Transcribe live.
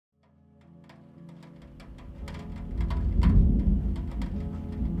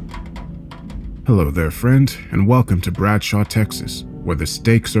Hello there, friend, and welcome to Bradshaw, Texas, where the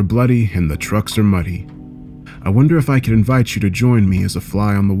stakes are bloody and the trucks are muddy. I wonder if I could invite you to join me as a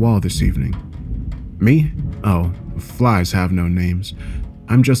fly on the wall this evening. Me? Oh, flies have no names.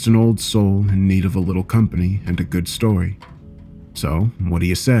 I'm just an old soul in need of a little company and a good story. So, what do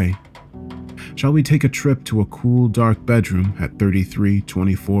you say? Shall we take a trip to a cool, dark bedroom at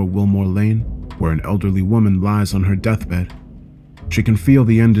 3324 Wilmore Lane, where an elderly woman lies on her deathbed? She can feel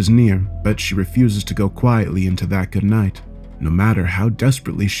the end is near, but she refuses to go quietly into that good night, no matter how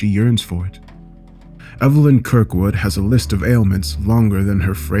desperately she yearns for it. Evelyn Kirkwood has a list of ailments longer than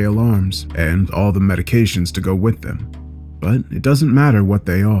her frail arms, and all the medications to go with them. But it doesn't matter what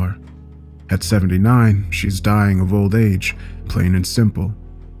they are. At 79, she's dying of old age, plain and simple.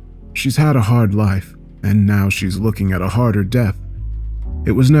 She's had a hard life, and now she's looking at a harder death.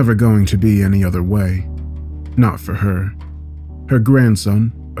 It was never going to be any other way. Not for her. Her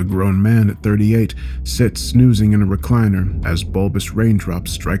grandson, a grown man at 38, sits snoozing in a recliner as bulbous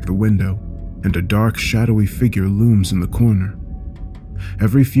raindrops strike the window, and a dark, shadowy figure looms in the corner.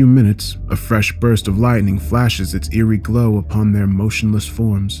 Every few minutes, a fresh burst of lightning flashes its eerie glow upon their motionless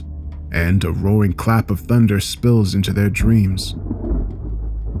forms, and a roaring clap of thunder spills into their dreams.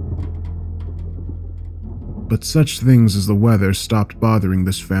 But such things as the weather stopped bothering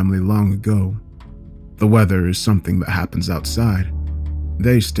this family long ago. The weather is something that happens outside.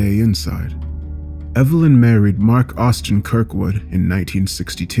 They stay inside. Evelyn married Mark Austin Kirkwood in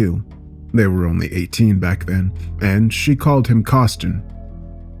 1962. They were only 18 back then, and she called him Costin.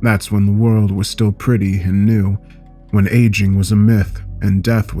 That's when the world was still pretty and new, when aging was a myth and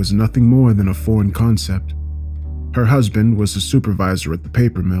death was nothing more than a foreign concept. Her husband was a supervisor at the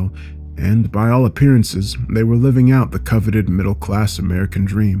paper mill, and by all appearances, they were living out the coveted middle-class American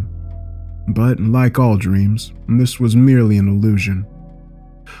dream. But like all dreams, this was merely an illusion.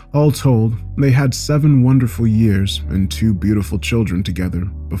 All told, they had 7 wonderful years and 2 beautiful children together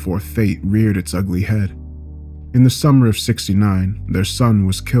before fate reared its ugly head. In the summer of '69, their son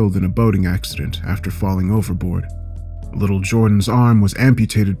was killed in a boating accident after falling overboard. Little Jordan's arm was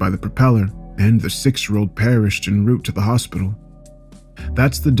amputated by the propeller, and the 6-year-old perished en route to the hospital.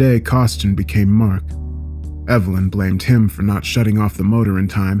 That's the day Costin became Mark. Evelyn blamed him for not shutting off the motor in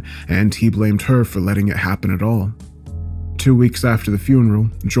time, and he blamed her for letting it happen at all. 2 weeks after the funeral,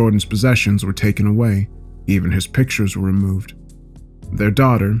 Jordan's possessions were taken away. Even his pictures were removed. Their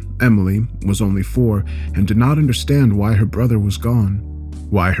daughter, Emily, was only 4 and did not understand why her brother was gone,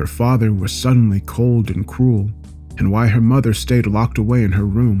 why her father was suddenly cold and cruel, and why her mother stayed locked away in her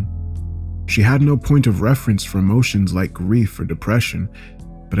room. She had no point of reference for emotions like grief or depression,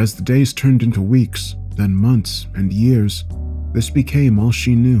 but as the days turned into weeks, then months and years, this became all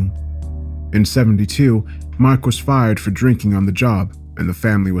she knew. In '72, Mark was fired for drinking on the job, and the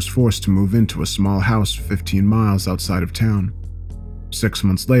family was forced to move into a small house 15 miles outside of town. 6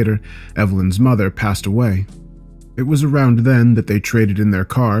 months later, Evelyn's mother passed away. It was around then that they traded in their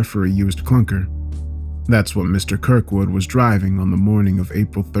car for a used clunker. That's what Mr. Kirkwood was driving on the morning of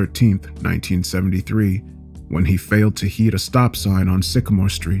April 13th, 1973, when he failed to heed a stop sign on Sycamore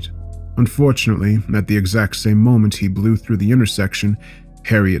Street. Unfortunately, at the exact same moment he blew through the intersection,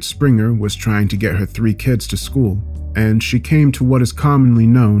 Harriet Springer was trying to get her 3 kids to school, and she came to what is commonly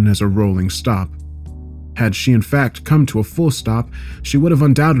known as a rolling stop. Had she in fact come to a full stop, she would have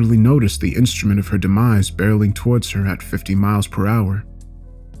undoubtedly noticed the instrument of her demise barreling towards her at 50 miles per hour.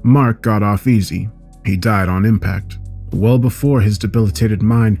 Mark got off easy. He died on impact, well before his debilitated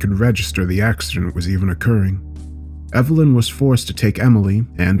mind could register the accident was even occurring. Evelyn was forced to take Emily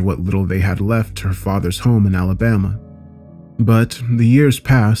and what little they had left to her father's home in Alabama. But the years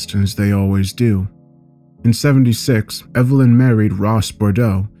passed, as they always do. In '76, Evelyn married Ross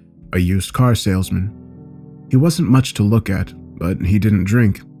Bordeaux, a used car salesman. He wasn't much to look at, but he didn't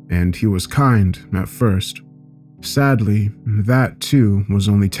drink, and he was kind at first. Sadly, that too was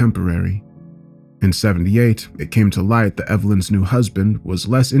only temporary. In '78, it came to light that Evelyn's new husband was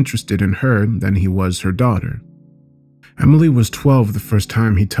less interested in her than he was her daughter. Emily was 12 the first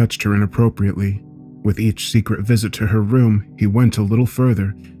time he touched her inappropriately. With each secret visit to her room, he went a little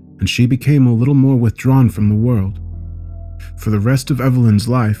further, and she became a little more withdrawn from the world. For the rest of Evelyn's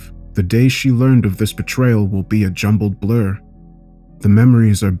life, the day she learned of this betrayal will be a jumbled blur. The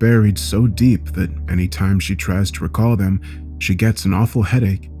memories are buried so deep that any time she tries to recall them, she gets an awful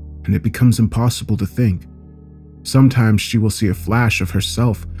headache, and it becomes impossible to think. Sometimes she will see a flash of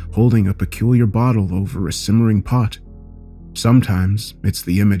herself holding a peculiar bottle over a simmering pot. Sometimes it's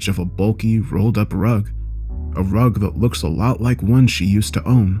the image of a bulky, rolled-up rug, a rug that looks a lot like one she used to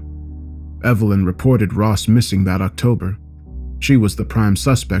own. Evelyn reported Ross missing that October. She was the prime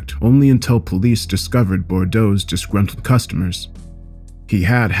suspect only until police discovered Bordeaux's disgruntled customers. He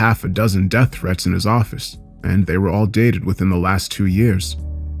had half a dozen death threats in his office, and they were all dated within the last 2 years.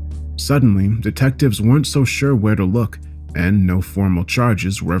 Suddenly, detectives weren't so sure where to look, and no formal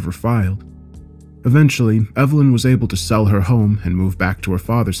charges were ever filed. Eventually, Evelyn was able to sell her home and move back to her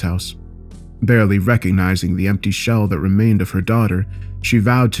father's house. Barely recognizing the empty shell that remained of her daughter, she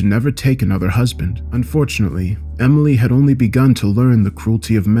vowed to never take another husband. Unfortunately, Emily had only begun to learn the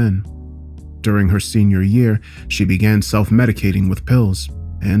cruelty of men. During her senior year, she began self-medicating with pills,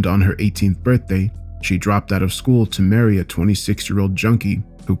 and on her 18th birthday, she dropped out of school to marry a 26-year-old junkie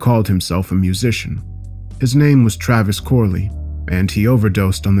who called himself a musician. His name was Travis Corley, and he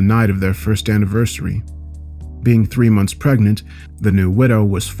overdosed on the night of their first anniversary. Being 3 months pregnant, the new widow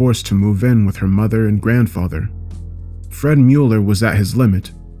was forced to move in with her mother and grandfather. Fred Mueller was at his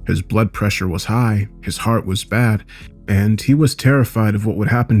limit. His blood pressure was high, his heart was bad, and he was terrified of what would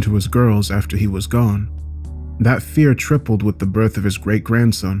happen to his girls after he was gone. That fear tripled with the birth of his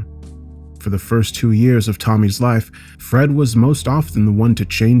great-grandson. For the first 2 years of Tommy's life, Fred was most often the one to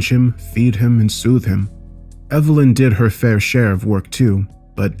change him, feed him, and soothe him. Evelyn did her fair share of work too,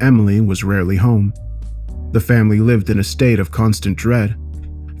 but Emily was rarely home. The family lived in a state of constant dread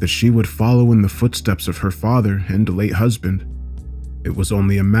that she would follow in the footsteps of her father and late husband. It was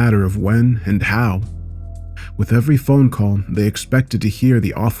only a matter of when and how. With every phone call, they expected to hear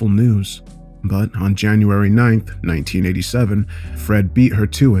the awful news. But on January 9th, 1987, Fred beat her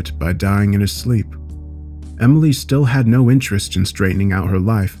to it by dying in his sleep. Emily still had no interest in straightening out her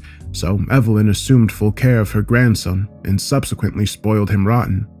life, so Evelyn assumed full care of her grandson and subsequently spoiled him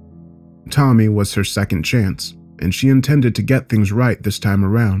rotten. Tommy was her second chance, and she intended to get things right this time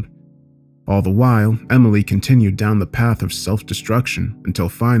around. All the while, Emily continued down the path of self-destruction until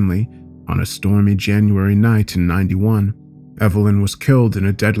finally, on a stormy January night in '91, Evelyn was killed in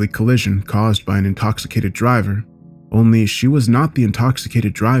a deadly collision caused by an intoxicated driver, only she was not the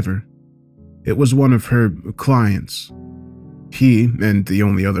intoxicated driver. It was one of her clients. He, and the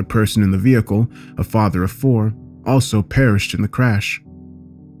only other person in the vehicle, a father of 4, also perished in the crash.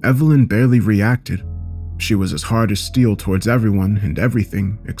 Evelyn barely reacted. She was as hard as steel towards everyone and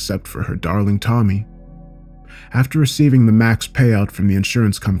everything except for her darling Tommy. After receiving the max payout from the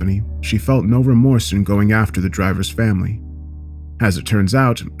insurance company, she felt no remorse in going after the driver's family. As it turns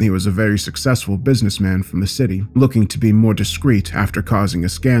out, he was a very successful businessman from the city, looking to be more discreet after causing a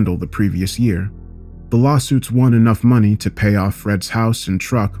scandal the previous year. The lawsuits won enough money to pay off Fred's house and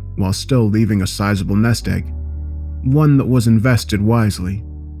truck while still leaving a sizable nest egg, one that was invested wisely.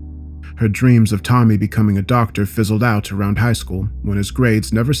 Her dreams of Tommy becoming a doctor fizzled out around high school when his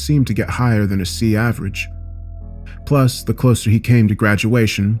grades never seemed to get higher than a C average. Plus, the closer he came to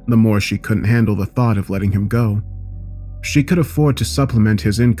graduation, the more she couldn't handle the thought of letting him go. She could afford to supplement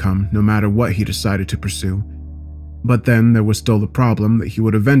his income no matter what he decided to pursue. But then there was still the problem that he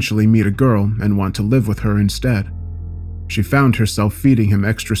would eventually meet a girl and want to live with her instead. She found herself feeding him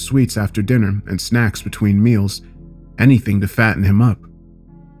extra sweets after dinner and snacks between meals, anything to fatten him up.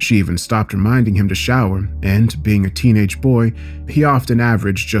 She even stopped reminding him to shower, and being a teenage boy, he often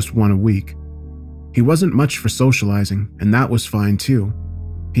averaged just one a week. He wasn't much for socializing, and that was fine too.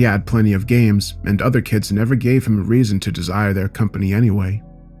 He had plenty of games, and other kids never gave him a reason to desire their company anyway.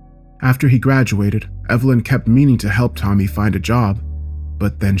 After he graduated, Evelyn kept meaning to help Tommy find a job,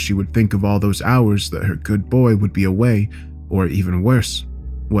 but then she would think of all those hours that her good boy would be away, or even worse,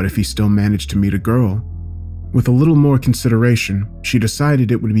 what if he still managed to meet a girl? With a little more consideration, she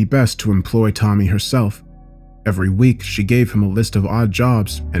decided it would be best to employ Tommy herself. Every week, she gave him a list of odd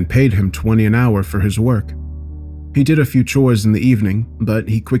jobs and paid him $20 an hour for his work. He did a few chores in the evening, but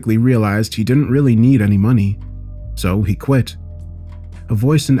he quickly realized he didn't really need any money, so he quit. A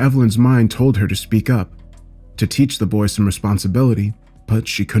voice in Evelyn's mind told her to speak up, to teach the boy some responsibility, but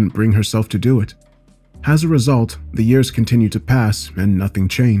she couldn't bring herself to do it. As a result, the years continued to pass and nothing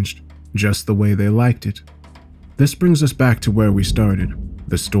changed, just the way they liked it. This brings us back to where we started,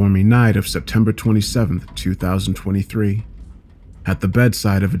 the stormy night of September 27, 2023. At the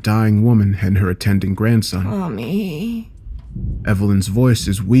bedside of a dying woman and her attending grandson. Mommy. Evelyn's voice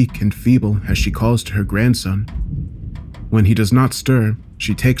is weak and feeble as she calls to her grandson. When he does not stir,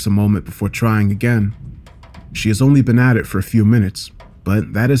 she takes a moment before trying again. She has only been at it for a few minutes,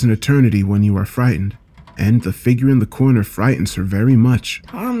 but that is an eternity when you are frightened, and the figure in the corner frightens her very much.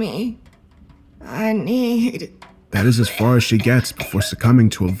 Mommy, I need... That is as far as she gets before succumbing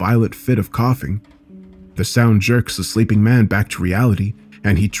to a violent fit of coughing. The sound jerks the sleeping man back to reality,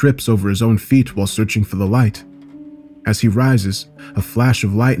 and he trips over his own feet while searching for the light. As he rises, a flash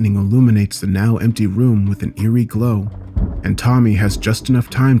of lightning illuminates the now empty room with an eerie glow. and Tommy has just enough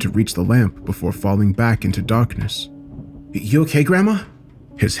time to reach the lamp before falling back into darkness. You okay, Grandma?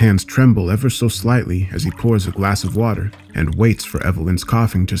 His hands tremble ever so slightly as he pours a glass of water and waits for Evelyn's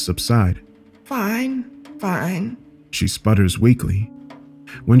coughing to subside. Fine. She sputters weakly.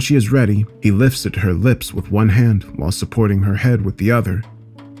 When she is ready, he lifts it to her lips with one hand while supporting her head with the other.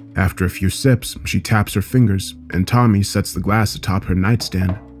 After a few sips, she taps her fingers, and Tommy sets the glass atop her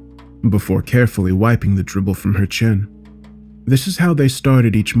nightstand, before carefully wiping the dribble from her chin. This is how they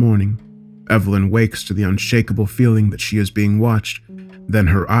started each morning. Evelyn wakes to the unshakable feeling that she is being watched. Then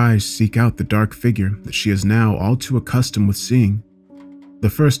her eyes seek out the dark figure that she is now all too accustomed with seeing. The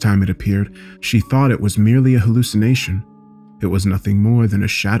first time it appeared, she thought it was merely a hallucination. It was nothing more than a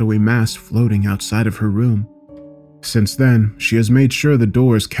shadowy mass floating outside of her room. Since then, she has made sure the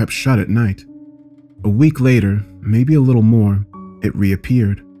doors kept shut at night. A week later, maybe a little more, it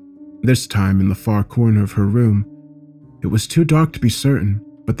reappeared, this time in the far corner of her room. It was too dark to be certain,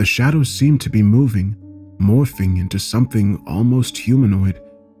 but the shadows seemed to be moving, morphing into something almost humanoid,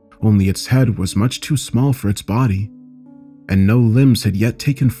 only its head was much too small for its body, and no limbs had yet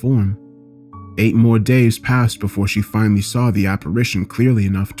taken form. 8 more days passed before she finally saw the apparition clearly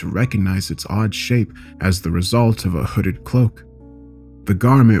enough to recognize its odd shape as the result of a hooded cloak. The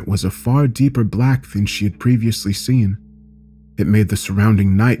garment was a far deeper black than she had previously seen. It made the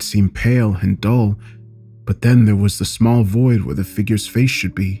surrounding night seem pale and dull, but then there was the small void where the figure's face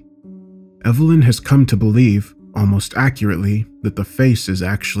should be. Evelyn has come to believe, almost accurately, that the face is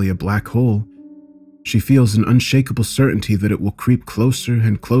actually a black hole. She feels an unshakable certainty that it will creep closer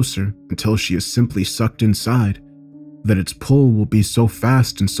and closer until she is simply sucked inside, that its pull will be so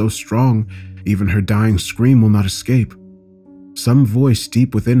fast and so strong, even her dying scream will not escape. Some voice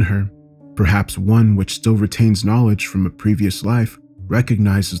deep within her, perhaps one which still retains knowledge from a previous life,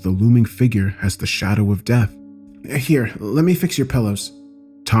 recognizes the looming figure as the shadow of death. Here, let me fix your pillows.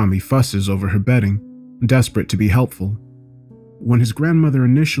 Tommy fusses over her bedding, desperate to be helpful. When his grandmother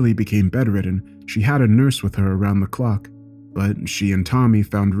initially became bedridden, she had a nurse with her around the clock, but she and Tommy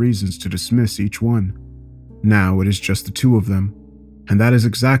found reasons to dismiss each one. Now it is just the two of them, and that is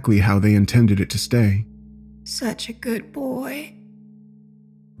exactly how they intended it to stay. Such a good boy.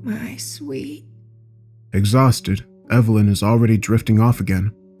 My sweet. Exhausted, Evelyn is already drifting off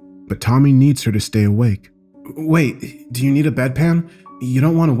again, but Tommy needs her to stay awake. Wait, do you need a bedpan? You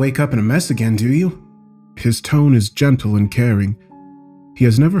don't want to wake up in a mess again, do you? His tone is gentle and caring. He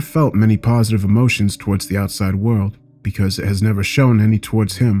has never felt many positive emotions towards the outside world because it has never shown any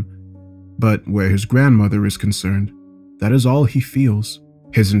towards him. But where his grandmother is concerned, that is all he feels.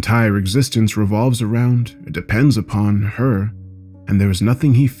 His entire existence revolves around, depends upon her, and there is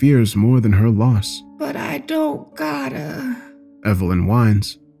nothing he fears more than her loss. But I don't gotta. Evelyn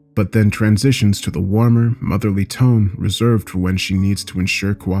whines, but then transitions to the warmer, motherly tone reserved for when she needs to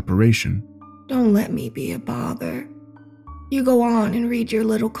ensure cooperation. Don't let me be a bother. You go on and read your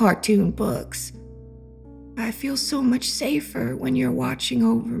little cartoon books. I feel so much safer when you're watching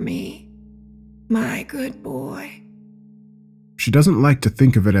over me. My good boy. She doesn't like to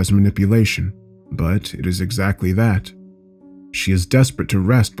think of it as manipulation, but it is exactly that. She is desperate to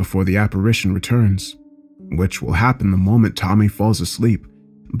rest before the apparition returns, which will happen the moment Tommy falls asleep,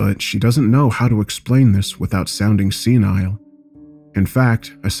 but she doesn't know how to explain this without sounding senile. In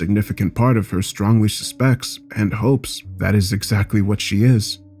fact, a significant part of her strongly suspects and hopes that is exactly what she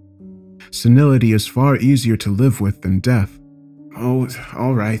is. Senility is far easier to live with than death. Oh,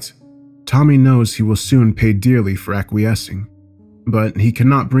 all right. Tommy knows he will soon pay dearly for acquiescing, but he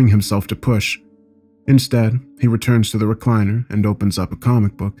cannot bring himself to push. Instead, he returns to the recliner and opens up a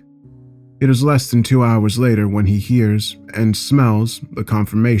comic book. It is less than 2 hours later when he hears and smells the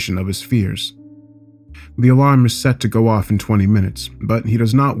confirmation of his fears. The alarm is set to go off in 20 minutes, but he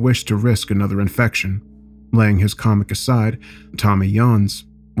does not wish to risk another infection. Laying his comic aside, Tommy yawns,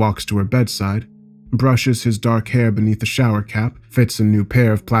 walks to her bedside, brushes his dark hair beneath a shower cap, fits a new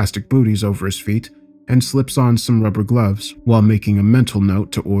pair of plastic booties over his feet, and slips on some rubber gloves while making a mental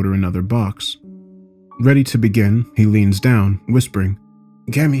note to order another box. Ready to begin, he leans down, whispering,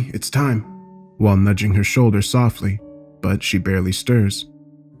 "Gammy, it's time," while nudging her shoulder softly, but she barely stirs.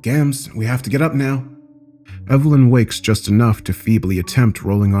 "Gams, we have to get up now." Evelyn wakes just enough to feebly attempt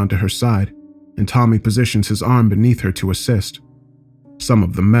rolling onto her side, and Tommy positions his arm beneath her to assist. Some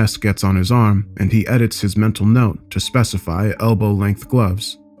of the mess gets on his arm, and he edits his mental note to specify elbow-length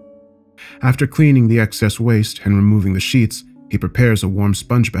gloves. After cleaning the excess waste and removing the sheets, he prepares a warm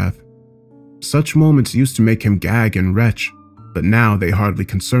sponge bath. Such moments used to make him gag and retch, but now they hardly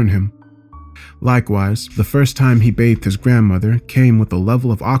concern him. Likewise, the first time he bathed his grandmother came with a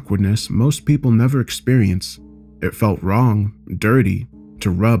level of awkwardness most people never experience. It felt wrong, dirty, to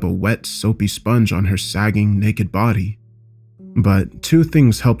rub a wet, soapy sponge on her sagging, naked body. But two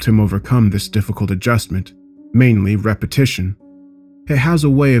things helped him overcome this difficult adjustment, mainly repetition. It has a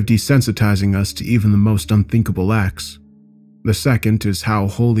way of desensitizing us to even the most unthinkable acts. The second is how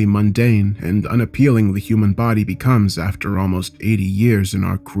wholly mundane and unappealing the human body becomes after almost 80 years in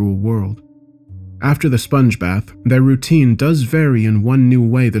our cruel world. After the sponge bath, their routine does vary in one new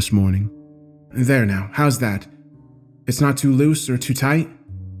way this morning. There now, how's that? It's not too loose or too tight?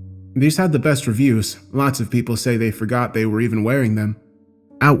 These had the best reviews. Lots of people say they forgot they were even wearing them.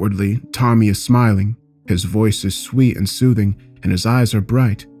 Outwardly, Tommy is smiling. His voice is sweet and soothing, and his eyes are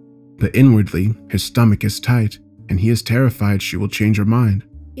bright. But inwardly, his stomach is tight, and he is terrified she will change her mind.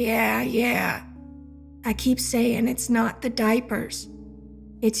 Yeah. I keep saying it's not the diapers.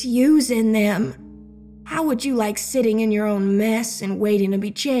 It's using them. How would you like sitting in your own mess and waiting to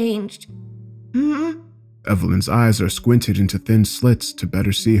be changed? Evelyn's eyes are squinted into thin slits to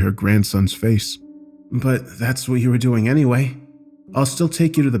better see her grandson's face. But that's what you were doing anyway. I'll still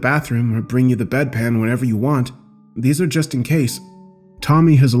take you to the bathroom or bring you the bedpan whenever you want. These are just in case.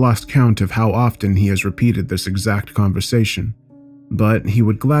 Tommy has lost count of how often he has repeated this exact conversation, but he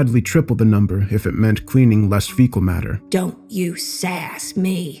would gladly triple the number if it meant cleaning less fecal matter. Don't you sass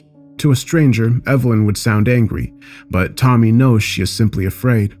me. To a stranger, Evelyn would sound angry, but Tommy knows she is simply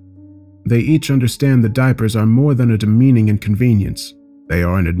afraid. They each understand the diapers are more than a demeaning inconvenience. They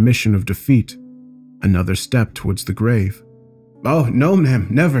are an admission of defeat, another step towards the grave. Oh, no, ma'am,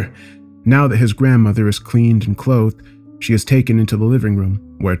 never. Now that his grandmother is cleaned and clothed, she is taken into the living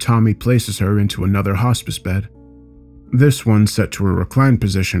room, where Tommy places her into another hospice bed. This one set to a reclined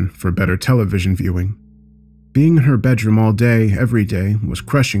position for better television viewing. Being in her bedroom all day, every day, was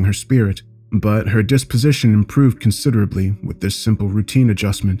crushing her spirit, but her disposition improved considerably with this simple routine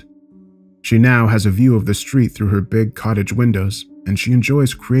adjustment. She now has a view of the street through her big cottage windows, and she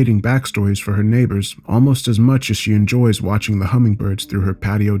enjoys creating backstories for her neighbors almost as much as she enjoys watching the hummingbirds through her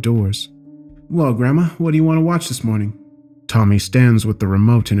patio doors. Well, Grandma, what do you want to watch this morning? Tommy stands with the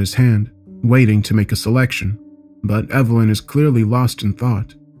remote in his hand, waiting to make a selection, but Evelyn is clearly lost in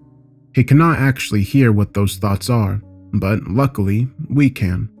thought. He cannot actually hear what those thoughts are, but luckily, we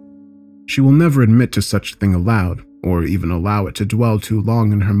can. She will never admit to such a thing aloud, or even allow it to dwell too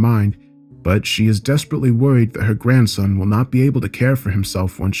long in her mind, but she is desperately worried that her grandson will not be able to care for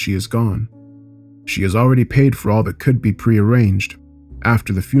himself once she is gone. She has already paid for all that could be prearranged.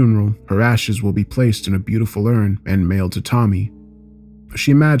 After the funeral, her ashes will be placed in a beautiful urn and mailed to Tommy.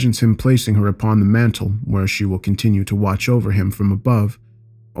 She imagines him placing her upon the mantle where she will continue to watch over him from above,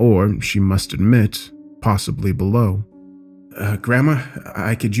 or, she must admit, possibly below. Grandma,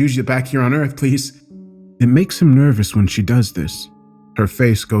 I could use you back here on Earth, please. It makes him nervous when she does this. Her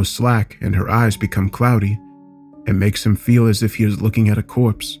face goes slack and her eyes become cloudy. It makes him feel as if he is looking at a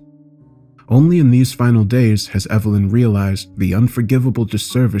corpse. Only in these final days has Evelyn realized the unforgivable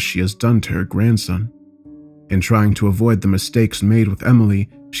disservice she has done to her grandson. In trying to avoid the mistakes made with Emily,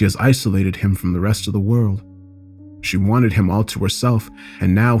 she has isolated him from the rest of the world. She wanted him all to herself,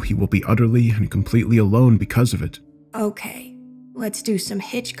 and now he will be utterly and completely alone because of it. Okay, let's do some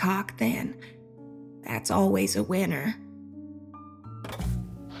Hitchcock then. That's always a winner.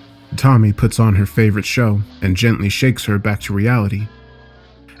 Tommy puts on her favorite show and gently shakes her back to reality.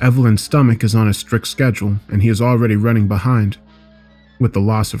 Evelyn's stomach is on a strict schedule, and he is already running behind. With the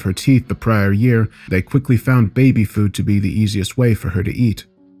loss of her teeth the prior year, they quickly found baby food to be the easiest way for her to eat.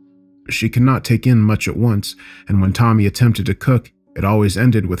 She cannot take in much at once, and when Tommy attempted to cook, it always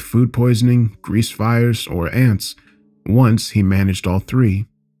ended with food poisoning, grease fires, or ants. Once he managed all three.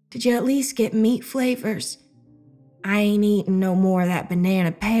 Did you at least get meat flavors? I ain't eating no more of that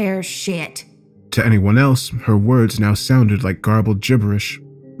banana pear shit. To anyone else, her words now sounded like garbled gibberish,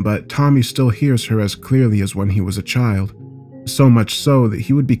 but Tommy still hears her as clearly as when he was a child, so much so that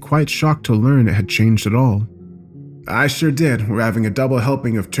he would be quite shocked to learn it had changed at all. I sure did. We're having a double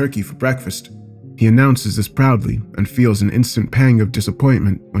helping of turkey for breakfast. He announces this proudly and feels an instant pang of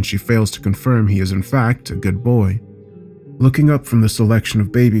disappointment when she fails to confirm he is in fact a good boy. Looking up from the selection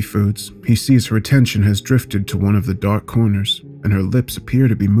of baby foods, he sees her attention has drifted to one of the dark corners, and her lips appear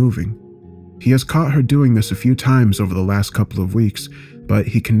to be moving. He has caught her doing this a few times over the last couple of weeks, but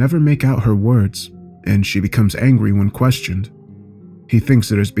he can never make out her words, and she becomes angry when questioned. He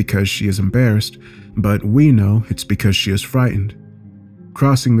thinks it is because she is embarrassed, but we know it's because she is frightened.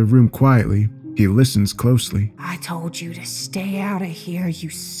 Crossing the room quietly, he listens closely. I told you to stay out of here,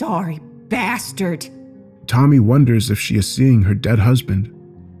 you sorry bastard. Tommy wonders if she is seeing her dead husband.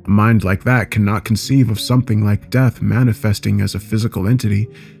 A mind like that cannot conceive of something like death manifesting as a physical entity,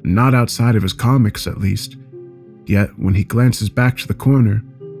 not outside of his comics at least. Yet, when he glances back to the corner,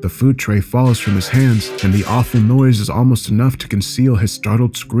 the food tray falls from his hands, and the awful noise is almost enough to conceal his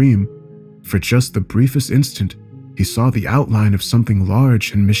startled scream. For just the briefest instant, he saw the outline of something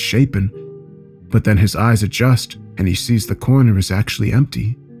large and misshapen. But then his eyes adjust, and he sees the corner is actually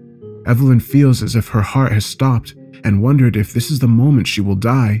empty. Evelyn feels as if her heart has stopped, and wondered if this is the moment she will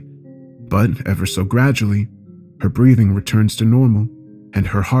die. But ever so gradually, her breathing returns to normal, and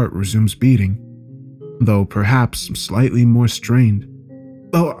her heart resumes beating, though perhaps slightly more strained.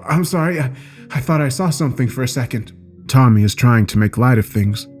 Oh, I'm sorry. I thought I saw something for a second. Tommy is trying to make light of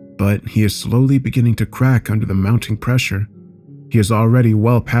things, but he is slowly beginning to crack under the mounting pressure. He is already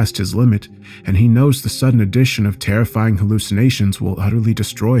well past his limit, and he knows the sudden addition of terrifying hallucinations will utterly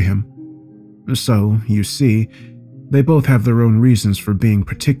destroy him. So, you see, they both have their own reasons for being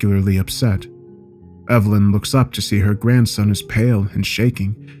particularly upset. Evelyn looks up to see her grandson is pale and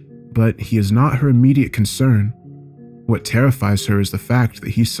shaking, but he is not her immediate concern. What terrifies her is the fact that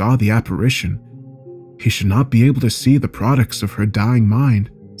he saw the apparition. He should not be able to see the products of her dying mind.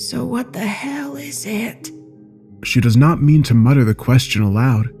 So what the hell is it? She does not mean to mutter the question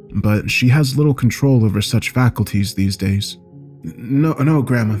aloud, but she has little control over such faculties these days. No,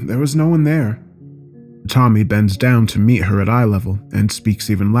 Grandma, there was no one there. Tommy bends down to meet her at eye level and speaks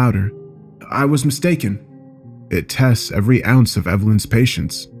even louder. I was mistaken. It tests every ounce of Evelyn's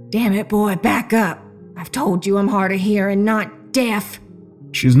patience. Damn it, boy, back up. I've told you I'm hard of hearing, not deaf.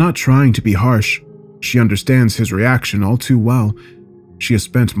 She's not trying to be harsh. She understands his reaction all too well. She has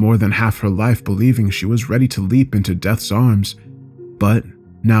spent more than half her life believing she was ready to leap into death's arms. But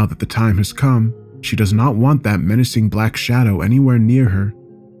now that the time has come, she does not want that menacing black shadow anywhere near her.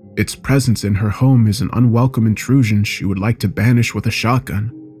 Its presence in her home is an unwelcome intrusion she would like to banish with a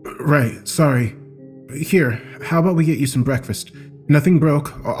shotgun. Right, sorry. Here, how about we get you some breakfast? Nothing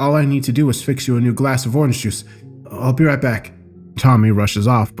broke. All I need to do is fix you a new glass of orange juice. I'll be right back. Tommy rushes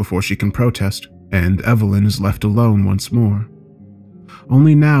off before she can protest, and Evelyn is left alone once more.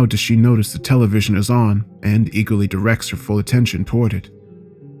 Only now does she notice the television is on and eagerly directs her full attention toward it.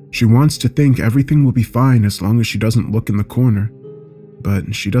 She wants to think everything will be fine as long as she doesn't look in the corner,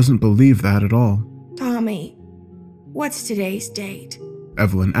 but she doesn't believe that at all. Tommy, what's today's date?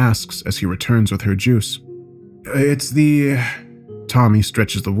 Evelyn asks as he returns with her juice. It's the... Tommy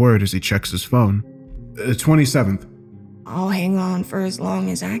stretches the word as he checks his phone. 27th. I'll hang on for as long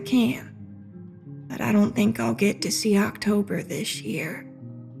as I can, but I don't think I'll get to see October this year.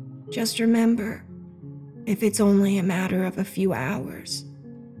 Just remember, if it's only a matter of a few hours,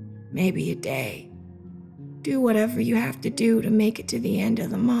 maybe a day, do whatever you have to do to make it to the end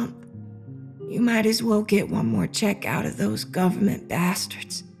of the month. You might as well get one more check out of those government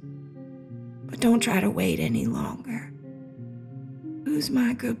bastards. But don't try to wait any longer. Who's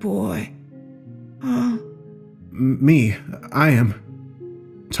my good boy? Huh? Me. I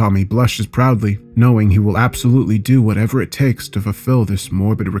am. Tommy blushes proudly, knowing he will absolutely do whatever it takes to fulfill this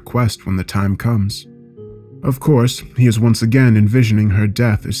morbid request when the time comes. Of course, he is once again envisioning her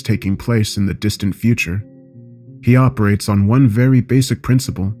death as taking place in the distant future. He operates on one very basic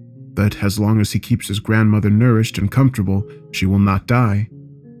principle, that as long as he keeps his grandmother nourished and comfortable, she will not die.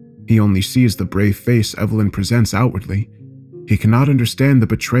 He only sees the brave face Evelyn presents outwardly. He cannot understand the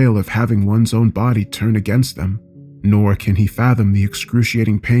betrayal of having one's own body turn against them, nor can he fathom the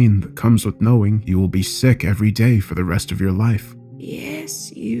excruciating pain that comes with knowing you will be sick every day for the rest of your life.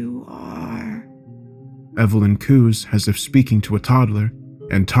 Yes, you are. Evelyn coos as if speaking to a toddler,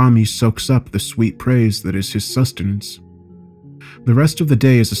 and Tommy soaks up the sweet praise that is his sustenance. The rest of the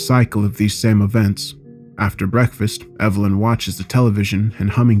day is a cycle of these same events. After breakfast, Evelyn watches the television and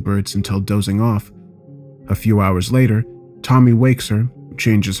hummingbirds until dozing off. A few hours later, Tommy wakes her,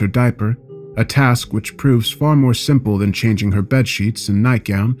 changes her diaper, a task which proves far more simple than changing her bedsheets and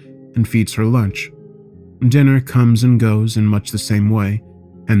nightgown, and feeds her lunch. Dinner comes and goes in much the same way,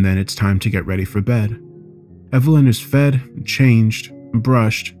 and then it's time to get ready for bed. Evelyn is fed, changed,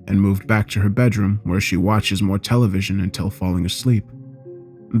 brushed, and moved back to her bedroom where she watches more television until falling asleep.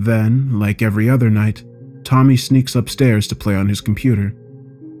 Then, like every other night, Tommy sneaks upstairs to play on his computer.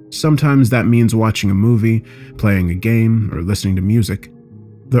 Sometimes that means watching a movie, playing a game, or listening to music.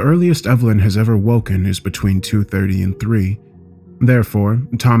 The earliest Evelyn has ever woken is between 2:30 and 3. Therefore,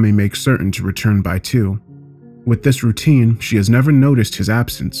 Tommy makes certain to return by 2. With this routine, she has never noticed his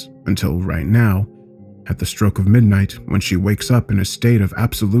absence until right now, at the stroke of midnight, when she wakes up in a state of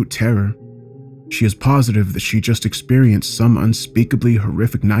absolute terror. She is positive that she just experienced some unspeakably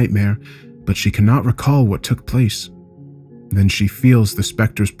horrific nightmare, but she cannot recall what took place. Then she feels the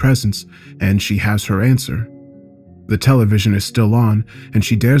specter's presence, and she has her answer. The television is still on, and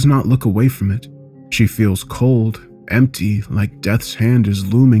she dares not look away from it. She feels cold, empty, like death's hand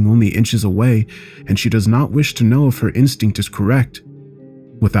is looming only inches away, and she does not wish to know if her instinct is correct.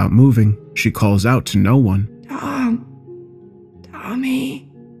 Without moving, she calls out to no one.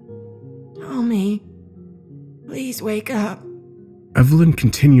 Tommy, please wake up. Evelyn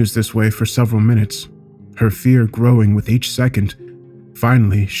continues this way for several minutes, her fear growing with each second.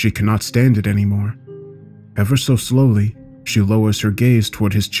 Finally, she cannot stand it anymore. Ever so slowly, she lowers her gaze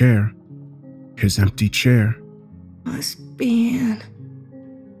toward his chair. His empty chair. Must be in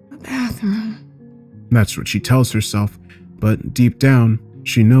the bathroom. That's what she tells herself, but deep down,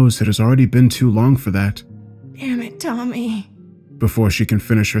 she knows it has already been too long for that. Damn it, Tommy. Before she can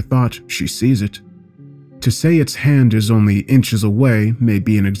finish her thought, she sees it. To say its hand is only inches away may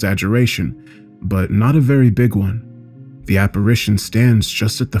be an exaggeration, but not a very big one. The apparition stands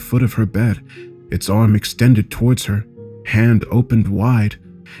just at the foot of her bed, its arm extended towards her, hand opened wide,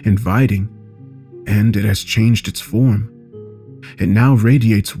 inviting, and it has changed its form. It now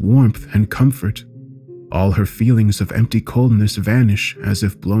radiates warmth and comfort. All her feelings of empty coldness vanish as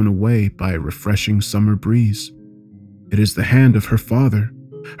if blown away by a refreshing summer breeze. It is the hand of her father,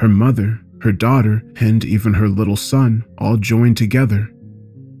 her mother, her daughter, and even her little son, all joined together.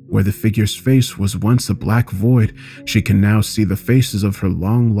 Where the figure's face was once a black void, she can now see the faces of her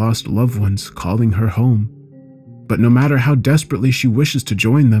long-lost loved ones calling her home. But no matter how desperately she wishes to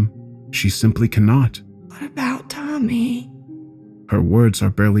join them, she simply cannot. What about Tommy? Her words are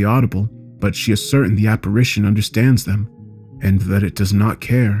barely audible, but she is certain the apparition understands them, and that it does not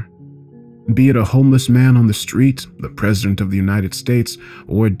care. Be it a homeless man on the street, the President of the United States,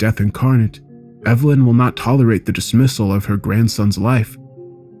 or death incarnate, Evelyn will not tolerate the dismissal of her grandson's life.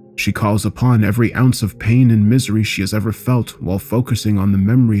 She calls upon every ounce of pain and misery she has ever felt while focusing on the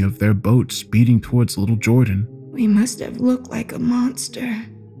memory of their boat speeding towards little Jordan. We must have looked like a monster,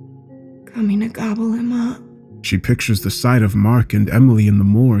 coming to gobble him up. She pictures the sight of Mark and Emily in the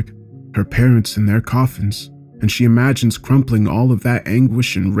morgue, her parents in their coffins, and she imagines crumpling all of that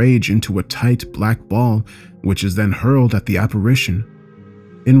anguish and rage into a tight black ball, which is then hurled at the apparition.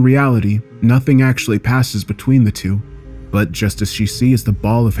 In reality, nothing actually passes between the two, but just as she sees the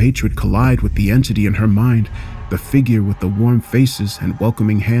ball of hatred collide with the entity in her mind, the figure with the warm faces and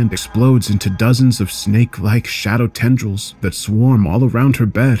welcoming hand explodes into dozens of snake-like shadow tendrils that swarm all around her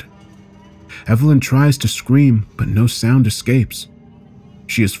bed. Evelyn tries to scream, but no sound escapes.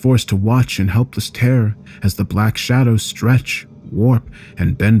 She is forced to watch in helpless terror as the black shadows stretch, warp,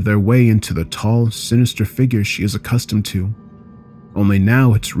 and bend their way into the tall, sinister figure she is accustomed to. Only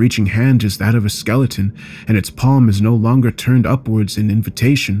now its reaching hand is that of a skeleton, and its palm is no longer turned upwards in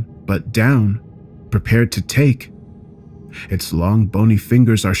invitation, but down, prepared to take. Its long, bony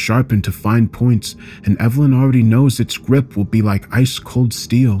fingers are sharpened to fine points, and Evelyn already knows its grip will be like ice-cold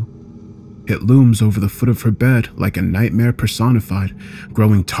steel. It looms over the foot of her bed like a nightmare personified,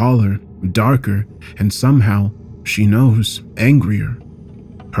 growing taller, darker, and somehow, she knows, angrier.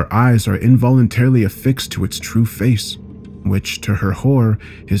 Her eyes are involuntarily affixed to its true face, which, to her horror,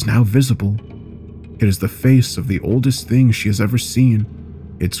 is now visible. It is the face of the oldest thing she has ever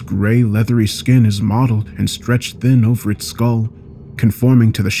seen. Its gray, leathery skin is mottled and stretched thin over its skull,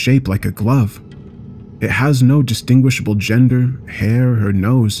 conforming to the shape like a glove. It has no distinguishable gender, hair, or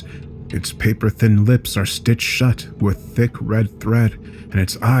nose. Its paper-thin lips are stitched shut with thick red thread, and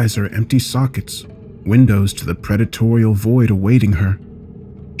its eyes are empty sockets, windows to the predatorial void awaiting her.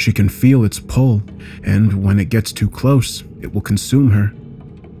 She can feel its pull, and when it gets too close, it will consume her.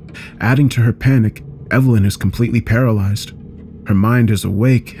 Adding to her panic, Evelyn is completely paralyzed. Her mind is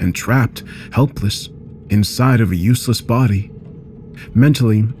awake and trapped, helpless, inside of a useless body.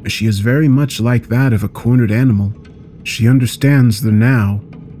 Mentally, she is very much like that of a cornered animal. She understands the now,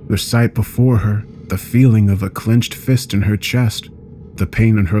 the sight before her, the feeling of a clenched fist in her chest, the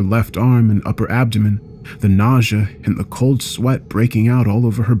pain in her left arm and upper abdomen, the nausea and the cold sweat breaking out all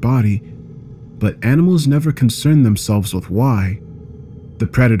over her body. But animals never concern themselves with why. The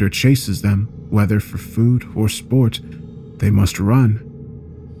predator chases them, whether for food or sport. They must run.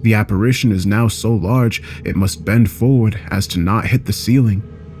 The apparition is now so large it must bend forward as to not hit the ceiling.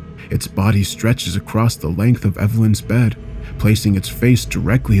 Its body stretches across the length of Evelyn's bed, placing its face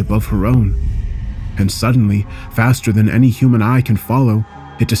directly above her own. And suddenly, faster than any human eye can follow,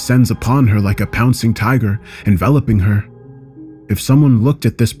 it descends upon her like a pouncing tiger, enveloping her. If someone looked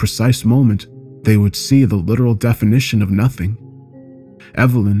at this precise moment, they would see the literal definition of nothing.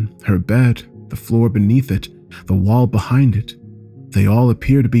 Evelyn, her bed, the floor beneath it, the wall behind it, they all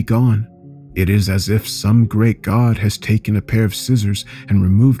appear to be gone. It is as if some great god has taken a pair of scissors and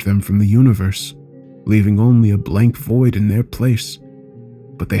removed them from the universe, leaving only a blank void in their place.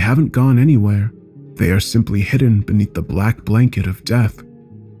 But they haven't gone anywhere. They are simply hidden beneath the black blanket of death.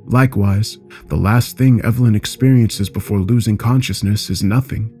 Likewise, the last thing Evelyn experiences before losing consciousness is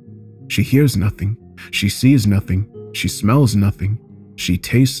nothing. She hears nothing, she sees nothing, she smells nothing, she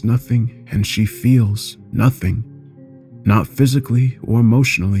tastes nothing, and she feels nothing. Not physically or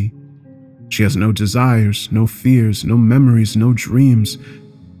emotionally. She has no desires, no fears, no memories, no dreams.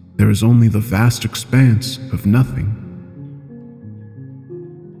 There is only the vast expanse of nothing.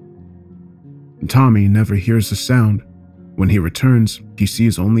 Tommy never hears a sound. When he returns, he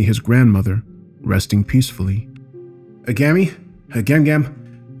sees only his grandmother, resting peacefully. Gammy?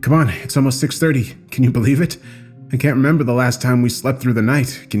 Gam? Come on, it's almost 6:30. Can you believe it? I can't remember the last time we slept through the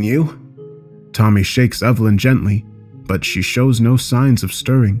night, can you? Tommy shakes Evelyn gently, but she shows no signs of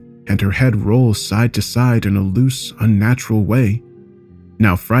stirring, and her head rolls side to side in a loose, unnatural way.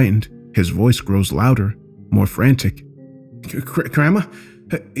 Now frightened, his voice grows louder, more frantic. Grandma?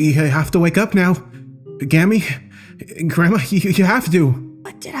 You have to wake up now. Gammy? Grandma, you have to.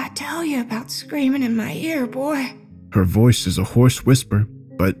 What did I tell you about screaming in my ear, boy? Her voice is a hoarse whisper,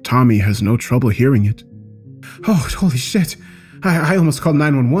 but Tommy has no trouble hearing it. Oh, holy shit. I almost called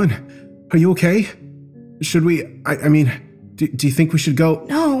 911. Are you okay? Should we, do you think we should go?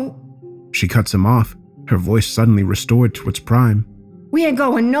 No. She cuts him off, her voice suddenly restored to its prime. We ain't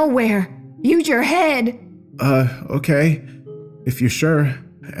going nowhere. Use your head. Okay. If you're sure,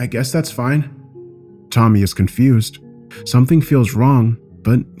 I guess that's fine. Tommy is confused. Something feels wrong,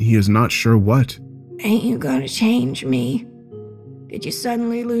 but he is not sure what. Ain't you gonna change me? Did you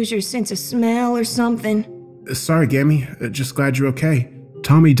suddenly lose your sense of smell or something? Sorry, Gammy. Just glad you're okay.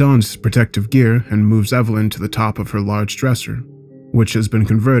 Tommy dons his protective gear and moves Evelyn to the top of her large dresser, which has been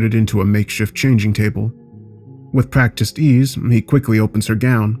converted into a makeshift changing table. With practiced ease, he quickly opens her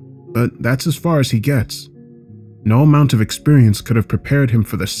gown, but that's as far as he gets. No amount of experience could have prepared him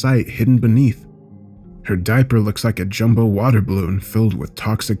for the sight hidden beneath. Her diaper looks like a jumbo water balloon filled with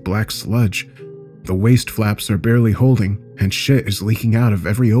toxic black sludge. The waist flaps are barely holding, and shit is leaking out of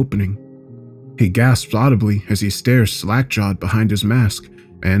every opening. He gasps audibly as he stares slack-jawed behind his mask,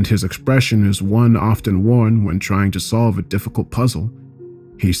 and his expression is one often worn when trying to solve a difficult puzzle.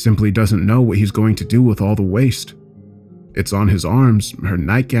 He simply doesn't know what he's going to do with all the waste. It's on his arms, her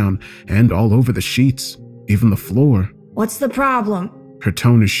nightgown, and all over the sheets, even the floor. What's the problem? Her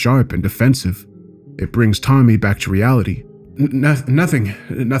tone is sharp and defensive. It brings Tommy back to reality. Nothing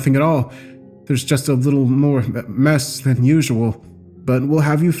at all. There's just a little more mess than usual, but we'll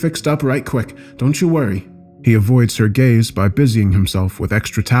have you fixed up right quick. Don't you worry. He avoids her gaze by busying himself with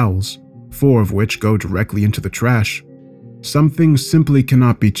extra towels, 4 of which go directly into the trash. Some things simply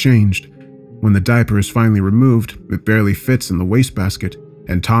cannot be changed. When the diaper is finally removed, it barely fits in the wastebasket,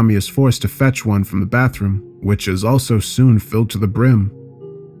 and Tommy is forced to fetch one from the bathroom, which is also soon filled to the brim.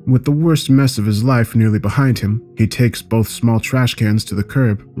 With the worst mess of his life nearly behind him, he takes both small trash cans to the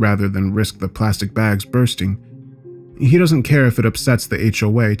curb rather than risk the plastic bags bursting. He doesn't care if it upsets the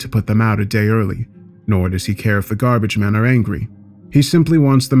HOA to put them out a day early, nor does he care if the garbage men are angry. He simply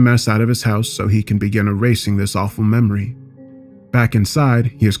wants the mess out of his house so he can begin erasing this awful memory. Back inside,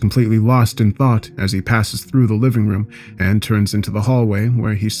 he is completely lost in thought as he passes through the living room and turns into the hallway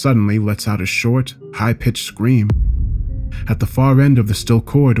where he suddenly lets out a short, high-pitched scream. At the far end of the still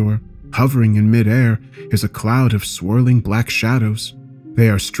corridor, hovering in mid-air, is a cloud of swirling black shadows. They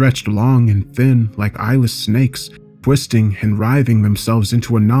are stretched long and thin like eyeless snakes, twisting and writhing themselves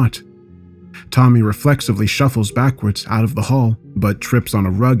into a knot. Tommy reflexively shuffles backwards out of the hall, but trips on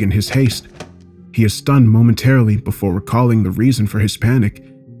a rug in his haste. He is stunned momentarily before recalling the reason for his panic,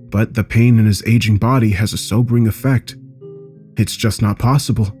 but the pain in his aging body has a sobering effect. It's just not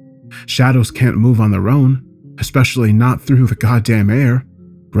possible. Shadows can't move on their own, especially not through the goddamn air.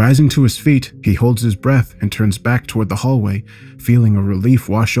 Rising to his feet, he holds his breath and turns back toward the hallway, feeling a relief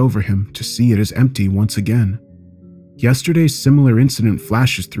wash over him to see it is empty once again. Yesterday's similar incident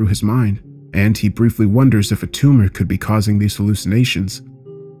flashes through his mind, and he briefly wonders if a tumor could be causing these hallucinations.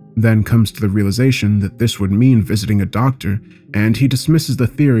 Then comes to the realization that this would mean visiting a doctor, and he dismisses the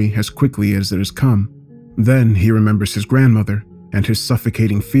theory as quickly as it has come. Then he remembers his grandmother, and his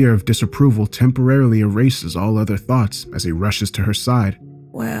suffocating fear of disapproval temporarily erases all other thoughts as he rushes to her side.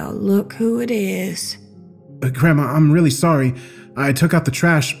 Well, look who it is. Grandma, I'm really sorry. I took out the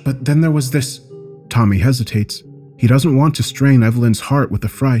trash, but then there was this... Tommy hesitates. He doesn't want to strain Evelyn's heart with the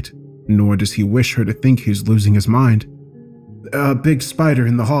fright, nor does he wish her to think he's losing his mind. A big spider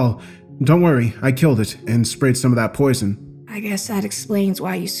in the hall. Don't worry, I killed it and sprayed some of that poison. I guess that explains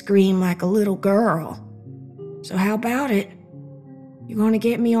why you scream like a little girl. So how about it? You gonna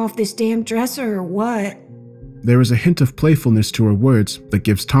get me off this damn dresser or what? There is a hint of playfulness to her words that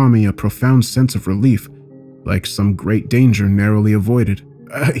gives Tommy a profound sense of relief, like some great danger narrowly avoided.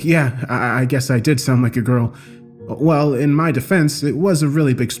 Yeah, I guess I did sound like a girl. Well, in my defense, it was a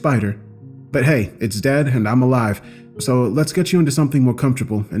really big spider. But hey, it's dead and I'm alive, so let's get you into something more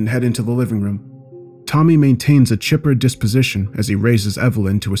comfortable and head into the living room. Tommy maintains a chipper disposition as he raises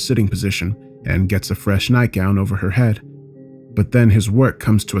Evelyn to a sitting position and gets a fresh nightgown over her head. But then his work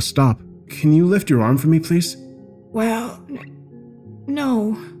comes to a stop. Can you lift your arm for me, please? Well,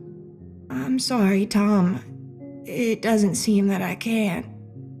 no. I'm sorry, Tom. It doesn't seem that I can.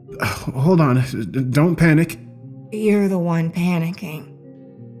 Hold on, don't panic. You're the one panicking.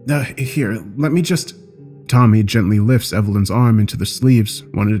 Here, let me just... Tommy gently lifts Evelyn's arm into the sleeves,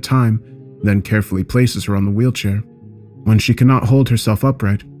 one at a time, then carefully places her on the wheelchair. When she cannot hold herself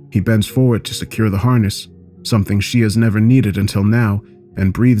upright, he bends forward to secure the harness, something she has never needed until now,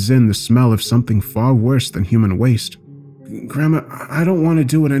 and breathes in the smell of something far worse than human waste. Grandma, I don't want to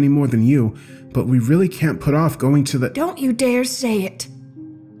do it any more than you, but we really can't put off going to the... Don't you dare say it.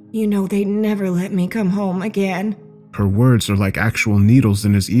 You know they'd never let me come home again. Her words are like actual needles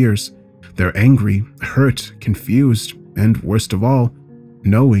in his ears. They're angry, hurt, confused, and worst of all,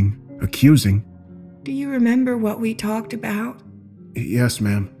 knowing, accusing. Do you remember what we talked about? Yes,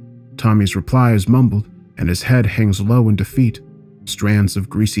 ma'am. Tommy's reply is mumbled, and his head hangs low in defeat. Strands of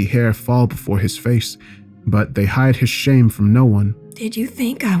greasy hair fall before his face, but they hide his shame from no one. Did you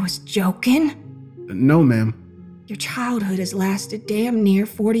think I was joking? No, ma'am. Your childhood has lasted damn near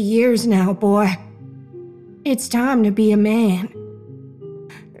 40 years now, boy. It's time to be a man.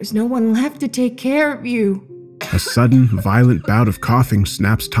 There's no one left to take care of you. A sudden, violent bout of coughing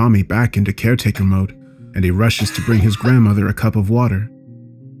snaps Tommy back into caretaker mode, and he rushes to bring his grandmother a cup of water.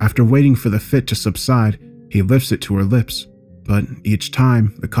 After waiting for the fit to subside, he lifts it to her lips, but each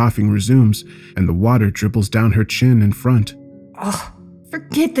time the coughing resumes and the water dribbles down her chin and front. Oh,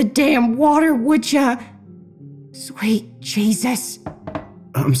 forget the damn water, would ya? Sweet Jesus.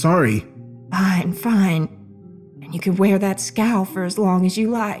 I'm sorry. Fine. And you can wear that scowl for as long as you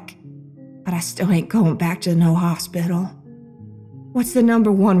like. But I still ain't going back to no hospital. What's the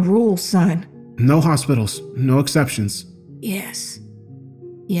 #1 rule, son? No hospitals, no exceptions. Yes.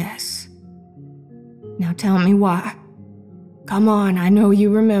 Now tell me why. Come on, I know you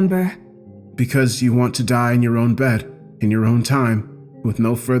remember. Because you want to die in your own bed, in your own time, with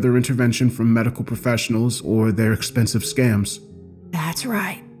no further intervention from medical professionals or their expensive scams. That's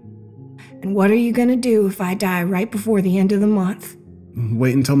right. And what are you gonna do if I die right before the end of the month?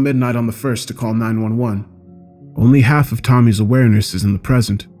 Wait until midnight on the 1st to call 911. Only half of Tommy's awareness is in the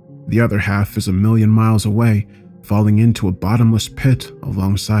present. The other half is a million miles away, falling into a bottomless pit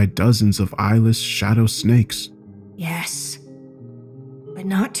alongside dozens of eyeless shadow snakes. Yes. But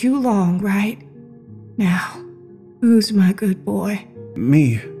not too long, right? Now, who's my good boy?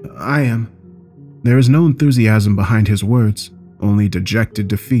 Me. I am. There is no enthusiasm behind his words, only dejected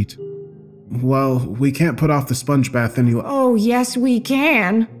defeat. Well, we can't put off the sponge bath any longer. Oh, yes, we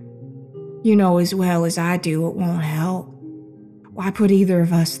can. You know as well as I do it won't help. Why put either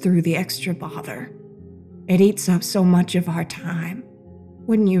of us through the extra bother? It eats up so much of our time.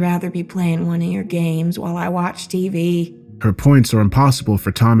 Wouldn't you rather be playing one of your games while I watch TV? Her points are impossible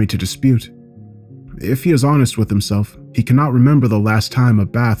for Tommy to dispute. If he is honest with himself, he cannot remember the last time a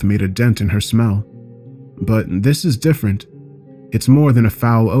bath made a dent in her smell. But this is different. It's more than a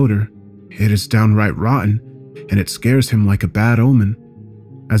foul odor. It is downright rotten, and it scares him like a bad omen.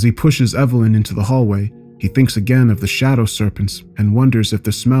 As he pushes Evelyn into the hallway, he thinks again of the shadow serpents and wonders if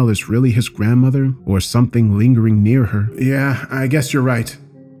the smell is really his grandmother or something lingering near her. Yeah, I guess you're right.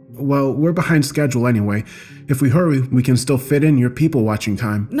 Well, we're behind schedule anyway. If we hurry, we can still fit in your people watching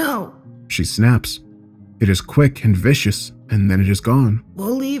time. No. She snaps. It is quick and vicious, and then it is gone.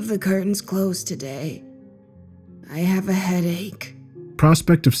 We'll leave the curtains closed today. I have a headache.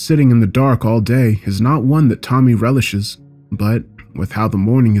 Prospect of sitting in the dark all day is not one that Tommy relishes, but with how the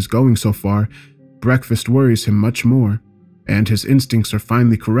morning is going so far, breakfast worries him much more, and his instincts are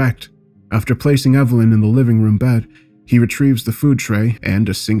finally correct. After placing Evelyn in the living room bed, he retrieves the food tray and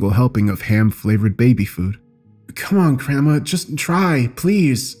a single helping of ham-flavored baby food. Come on, Grandma, just try,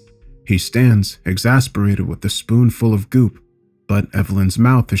 please. He stands, exasperated with the spoonful of goop, but Evelyn's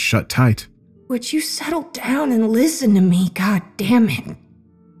mouth is shut tight. Would you settle down and listen to me, god damn it?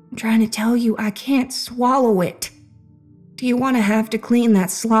 I'm trying to tell you I can't swallow it. Do you want to have to clean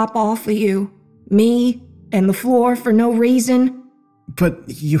that slop off of you? Me? And the floor for no reason? But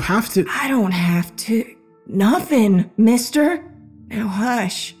you have to— I don't have to. Nothing, mister. Now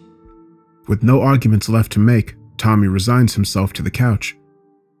hush. With no arguments left to make, Tommy resigns himself to the couch.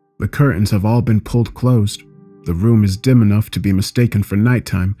 The curtains have all been pulled closed. The room is dim enough to be mistaken for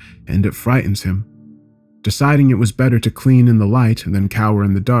nighttime, and it frightens him. Deciding it was better to clean in the light than cower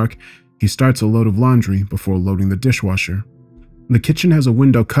in the dark, he starts a load of laundry before loading the dishwasher. The kitchen has a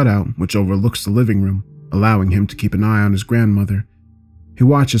window cutout which overlooks the living room, allowing him to keep an eye on his grandmother. He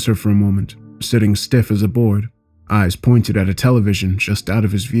watches her for a moment, sitting stiff as a board, eyes pointed at a television just out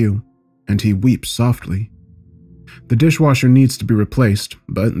of his view, and he weeps softly. The dishwasher needs to be replaced,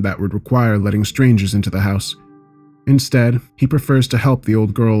 but that would require letting strangers into the house. Instead, he prefers to help the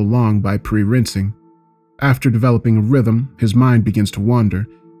old girl along by pre-rinsing. After developing a rhythm, his mind begins to wander,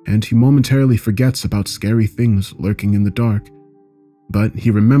 and he momentarily forgets about scary things lurking in the dark. But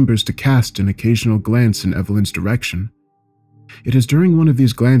he remembers to cast an occasional glance in Evelyn's direction. It is during one of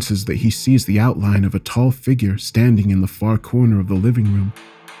these glances that he sees the outline of a tall figure standing in the far corner of the living room.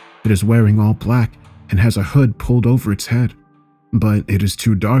 It is wearing all black and has a hood pulled over its head, but it is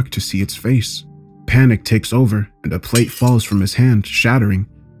too dark to see its face. Panic takes over, and a plate falls from his hand, shattering.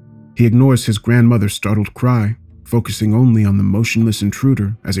 He ignores his grandmother's startled cry, focusing only on the motionless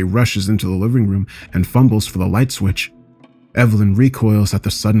intruder as he rushes into the living room and fumbles for the light switch. Evelyn recoils at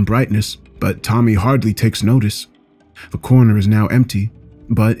the sudden brightness, but Tommy hardly takes notice. The corner is now empty,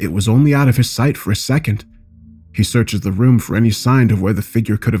 but it was only out of his sight for a second. He searches the room for any sign of where the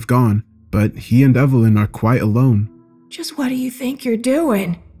figure could have gone, but he and Evelyn are quite alone. Just what do you think you're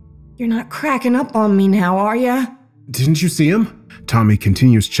doing? You're not cracking up on me now, are ya? Didn't you see him? Tommy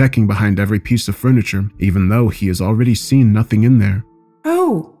continues checking behind every piece of furniture, even though he has already seen nothing in there.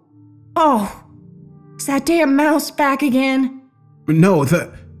 Oh, is that damn mouse back again? No,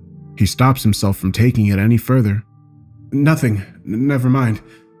 He stops himself from taking it any further. Nothing. Never mind.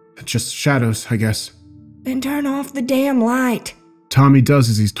 Just shadows, I guess. Then turn off the damn light. Tommy does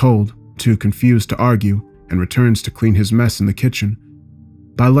as he's told, too confused to argue, and returns to clean his mess in the kitchen.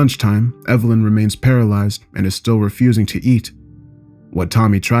 By lunchtime, Evelyn remains paralyzed and is still refusing to eat. What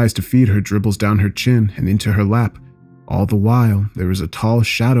Tommy tries to feed her dribbles down her chin and into her lap. All the while, there is a tall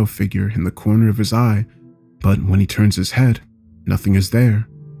shadow figure in the corner of his eye, but when he turns his head, nothing is there.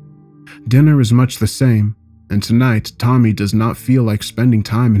 Dinner is much the same, and tonight Tommy does not feel like spending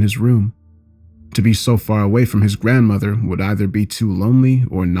time in his room. To be so far away from his grandmother would either be too lonely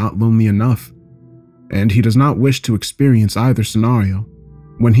or not lonely enough, and he does not wish to experience either scenario.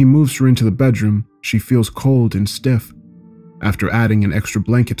 When he moves her into the bedroom, she feels cold and stiff. After adding an extra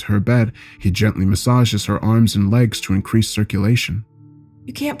blanket to her bed, he gently massages her arms and legs to increase circulation.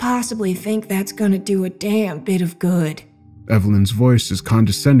 You can't possibly think that's gonna do a damn bit of good. Evelyn's voice is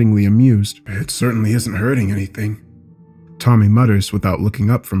condescendingly amused. It certainly isn't hurting anything. Tommy mutters without looking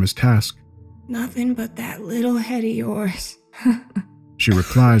up from his task. Nothing but that little head of yours. She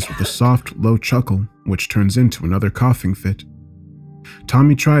replies with a soft, low chuckle, which turns into another coughing fit.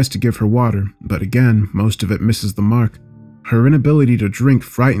 Tommy tries to give her water, but again, most of it misses the mark. Her inability to drink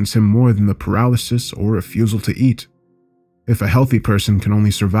frightens him more than the paralysis or refusal to eat. If a healthy person can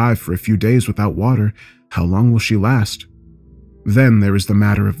only survive for a few days without water, how long will she last? Then there is the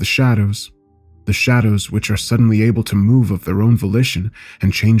matter of the shadows. The shadows which are suddenly able to move of their own volition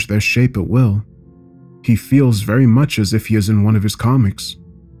and change their shape at will. He feels very much as if he is in one of his comics.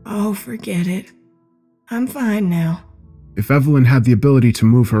 Oh, forget it. I'm fine now. If Evelyn had the ability to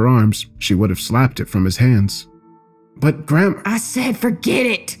move her arms, she would have slapped it from his hands. But I said forget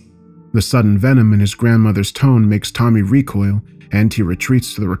it! The sudden venom in his grandmother's tone makes Tommy recoil, and he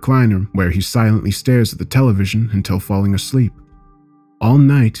retreats to the recliner where he silently stares at the television until falling asleep. All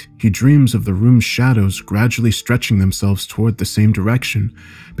night, he dreams of the room's shadows gradually stretching themselves toward the same direction,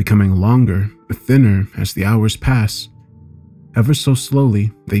 becoming longer, thinner as the hours pass. Ever so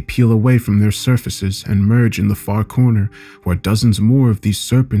slowly, they peel away from their surfaces and merge in the far corner, where dozens more of these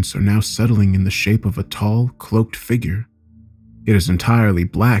serpents are now settling in the shape of a tall, cloaked figure. It is entirely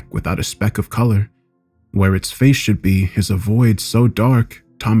black without a speck of color. Where its face should be is a void so dark,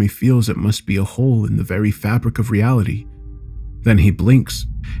 Tommy feels it must be a hole in the very fabric of reality. Then he blinks,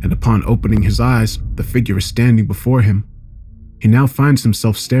 and upon opening his eyes, the figure is standing before him. He now finds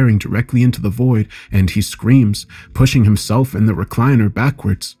himself staring directly into the void, and he screams, pushing himself and the recliner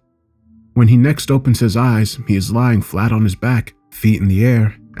backwards. When he next opens his eyes, he is lying flat on his back, feet in the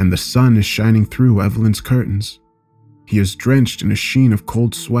air, and the sun is shining through Evelyn's curtains. He is drenched in a sheen of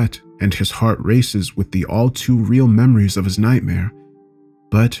cold sweat, and his heart races with the all-too-real memories of his nightmare.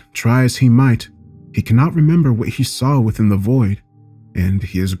 But, try as he might, he cannot remember what he saw within the void, and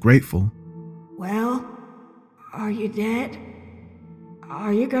he is grateful. Well, are you dead?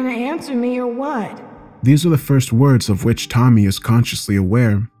 Are you gonna answer me or what? These are the first words of which Tommy is consciously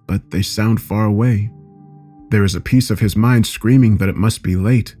aware, but they sound far away. There is a piece of his mind screaming that it must be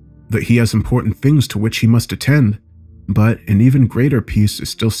late, that he has important things to which he must attend, but an even greater peace is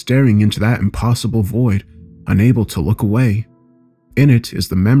still staring into that impossible void, unable to look away. In it is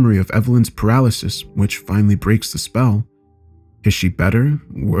the memory of Evelyn's paralysis, which finally breaks the spell. Is she better?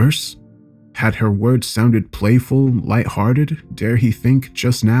 Worse? Had her words sounded playful, light-hearted, dare he think,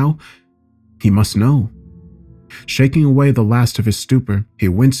 just now? He must know. Shaking away the last of his stupor, he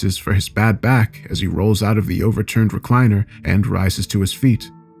winces for his bad back as he rolls out of the overturned recliner and rises to his feet.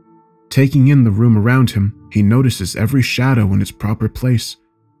 Taking in the room around him, he notices every shadow in its proper place.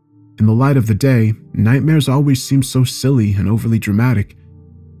 In the light of the day, nightmares always seem so silly and overly dramatic,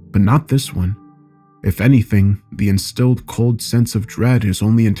 but not this one. If anything, the instilled cold sense of dread is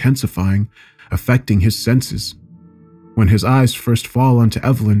only intensifying, affecting his senses. When his eyes first fall onto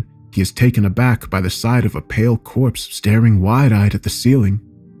Evelyn, he is taken aback by the sight of a pale corpse staring wide-eyed at the ceiling.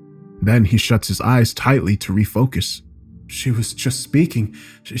 Then he shuts his eyes tightly to refocus. She was just speaking.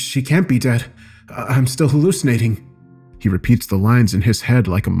 She can't be dead. I'm still hallucinating. He repeats the lines in his head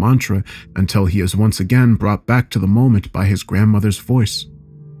like a mantra until he is once again brought back to the moment by his grandmother's voice.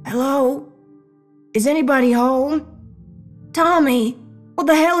 Hello? Is anybody home? Tommy, what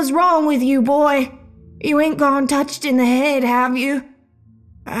the hell is wrong with you, boy? You ain't gone touched in the head, have you?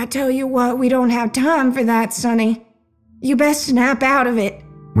 I tell you what, we don't have time for that, Sonny. You best snap out of it.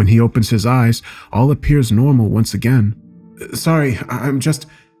 When he opens his eyes, all appears normal once again. Sorry,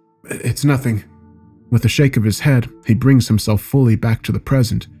 it's nothing. With a shake of his head, he brings himself fully back to the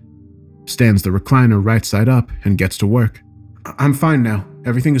present, stands the recliner right side up, and gets to work. I'm fine now.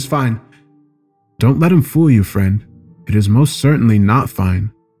 Everything is fine. Don't let him fool you, friend. It is most certainly not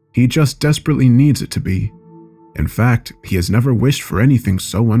fine. He just desperately needs it to be. In fact, he has never wished for anything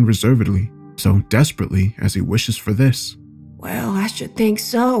so unreservedly, so desperately as he wishes for this. Well, I should think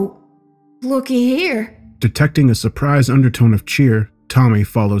so. Looky here. Detecting a surprised undertone of cheer, Tommy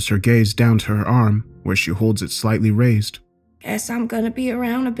follows her gaze down to her arm, where she holds it slightly raised. Guess I'm gonna be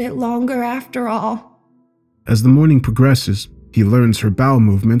around a bit longer after all. As the morning progresses, he learns her bowel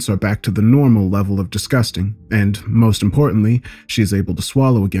movements are back to the normal level of disgusting, and, most importantly, she is able to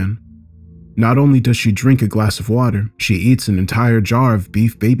swallow again. Not only does she drink a glass of water, she eats an entire jar of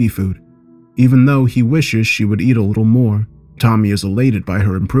beef baby food. Even though he wishes she would eat a little more, Tommy is elated by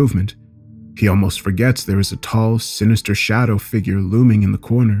her improvement. He almost forgets there is a tall, sinister shadow figure looming in the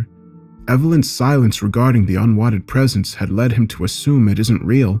corner. Evelyn's silence regarding the unwanted presence had led him to assume it isn't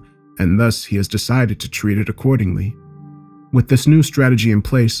real, and thus he has decided to treat it accordingly. With this new strategy in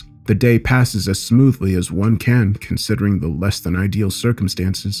place, the day passes as smoothly as one can considering the less than ideal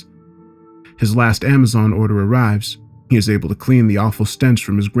circumstances. His last Amazon order arrives. He is able to clean the awful stench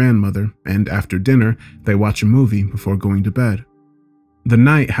from his grandmother, and after dinner, they watch a movie before going to bed. The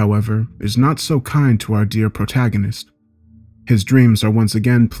night, however, is not so kind to our dear protagonist. His dreams are once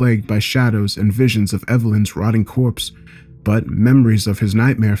again plagued by shadows and visions of Evelyn's rotting corpse, but memories of his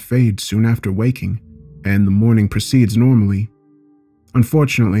nightmare fade soon after waking, and the morning proceeds normally.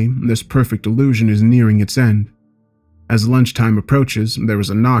 Unfortunately, this perfect illusion is nearing its end. As lunchtime approaches, there is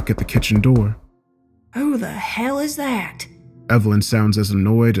a knock at the kitchen door. Who the hell is that? Evelyn sounds as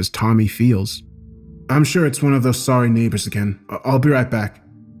annoyed as Tommy feels. I'm sure it's one of those sorry neighbors again. I'll be right back.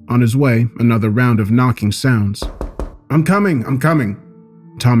 On his way, another round of knocking sounds. I'm coming.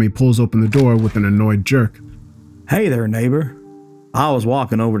 Tommy pulls open the door with an annoyed jerk. Hey there, neighbor. I was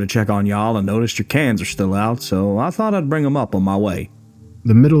walking over to check on y'all and noticed your cans are still out, so I thought I'd bring them up on my way.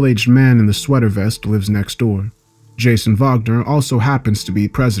 The middle-aged man in the sweater vest lives next door. Jason Wagner also happens to be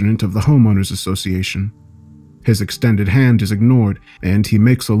president of the Homeowners Association. His extended hand is ignored, and he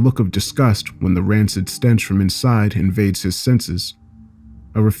makes a look of disgust when the rancid stench from inside invades his senses.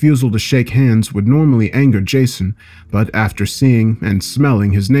 A refusal to shake hands would normally anger Jason, but after seeing and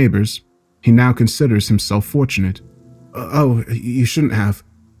smelling his neighbors, he now considers himself fortunate. Oh, you shouldn't have.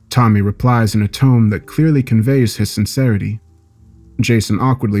 Tommy replies in a tone that clearly conveys his sincerity. Jason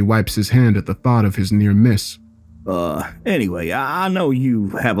awkwardly wipes his hand at the thought of his near miss. Anyway, I know you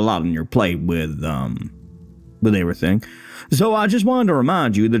have a lot on your plate with everything. So I just wanted to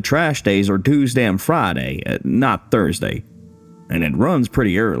remind you the trash days are Tuesday and Friday, not Thursday. And it runs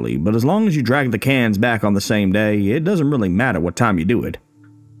pretty early, but as long as you drag the cans back on the same day, it doesn't really matter what time you do it.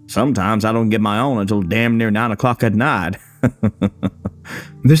 Sometimes I don't get my own until damn near 9 o'clock at night.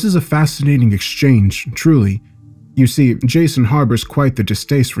 This is a fascinating exchange, truly. You see, Jason harbors quite the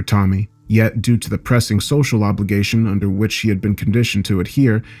distaste for Tommy, yet due to the pressing social obligation under which he had been conditioned to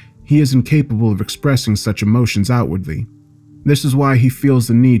adhere, he is incapable of expressing such emotions outwardly. This is why he feels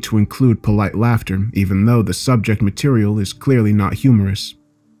the need to include polite laughter, even though the subject material is clearly not humorous.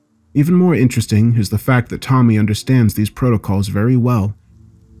 Even more interesting is the fact that Tommy understands these protocols very well.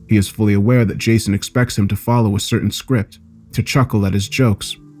 He is fully aware that Jason expects him to follow a certain script, to chuckle at his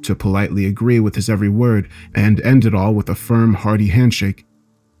jokes, to politely agree with his every word, and end it all with a firm, hearty handshake.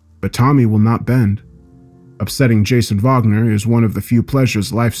 But Tommy will not bend. Upsetting Jason Wagner is one of the few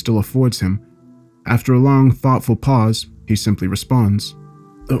pleasures life still affords him. After a long, thoughtful pause, he simply responds,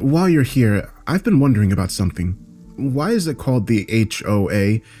 "While you're here, I've been wondering about something. Why is it called the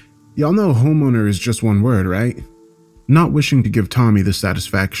HOA? Y'all know homeowner is just one word, right?" Not wishing to give Tommy the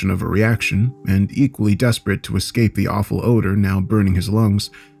satisfaction of a reaction, and equally desperate to escape the awful odor now burning his lungs,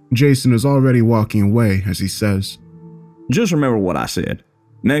 Jason is already walking away as he says, "Just remember what I said.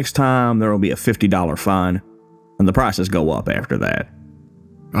 Next time there will be a $50 fine, and the prices go up after that."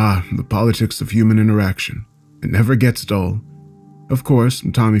 Ah, the politics of human interaction. It never gets dull. Of course,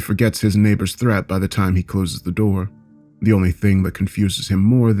 Tommy forgets his neighbor's threat by the time he closes the door. The only thing that confuses him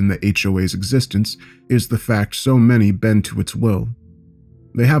more than the HOA's existence is the fact so many bend to its will.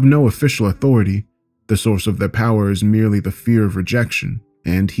 They have no official authority. The source of their power is merely the fear of rejection,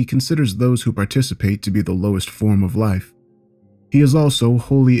 and he considers those who participate to be the lowest form of life. He is also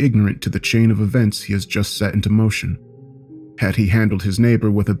wholly ignorant to the chain of events he has just set into motion. Had he handled his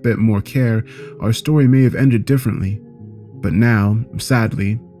neighbor with a bit more care, our story may have ended differently. But now,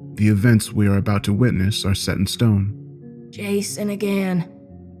 sadly, the events we are about to witness are set in stone. Jason again.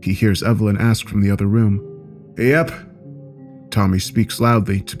 He hears Evelyn ask from the other room. "Yep." Tommy speaks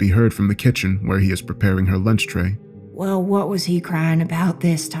loudly to be heard from the kitchen where he is preparing her lunch tray. Well, what was he crying about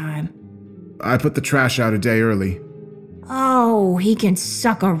this time? "I put the trash out a day early." Oh, he can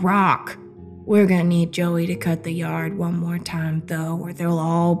suck a rock. We're gonna need Joey to cut the yard one more time, though, or they'll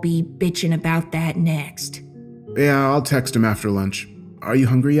all be bitching about that next. "Yeah, I'll text him after lunch. Are you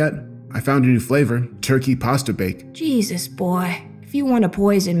hungry yet? I found a new flavor, turkey pasta bake." Jesus, boy. If you want to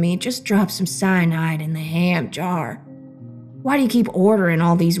poison me, just drop some cyanide in the ham jar. Why do you keep ordering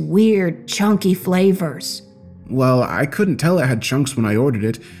all these weird, chunky flavors? "Well, I couldn't tell it had chunks when I ordered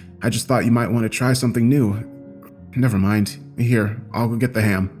it. I just thought you might want to try something new. Never mind. Here, I'll go get the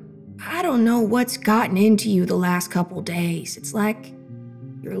ham." I don't know what's gotten into you the last couple days. It's like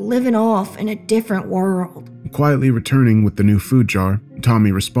you're living off in a different world. Quietly returning with the new food jar,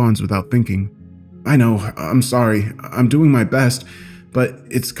 Tommy responds without thinking. "I know, I'm sorry. I'm doing my best, but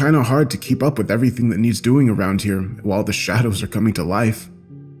it's kind of hard to keep up with everything that needs doing around here while the shadows are coming to life."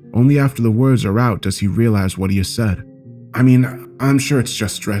 Only after the words are out does he realize what he has said. "I mean, I'm sure it's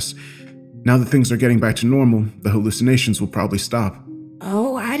just stress. Now that things are getting back to normal, the hallucinations will probably stop."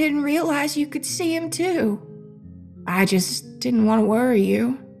 Oh, I didn't realize you could see him too. I just didn't want to worry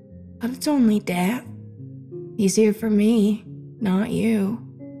you. But it's only Dad. He's here for me, not you.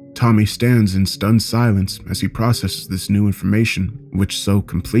 Tommy stands in stunned silence as he processes this new information, which so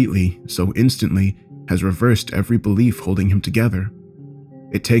completely, so instantly, has reversed every belief holding him together.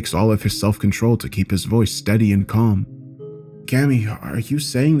 It takes all of his self-control to keep his voice steady and calm. "Cammy, are you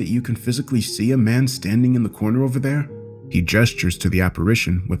saying that you can physically see a man standing in the corner over there?" He gestures to the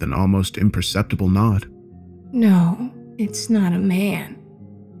apparition with an almost imperceptible nod. No, it's not a man.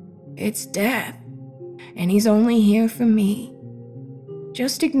 It's Death. And he's only here for me.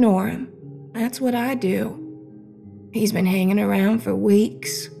 Just ignore him. That's what I do. He's been hanging around for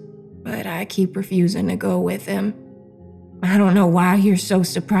weeks, but I keep refusing to go with him. I don't know why you're so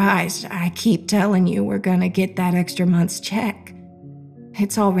surprised. I keep telling you we're gonna get that extra month's check.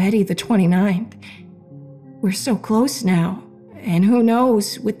 It's already the 29th. We're so close now. And who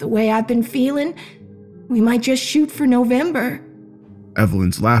knows, with the way I've been feeling, we might just shoot for November.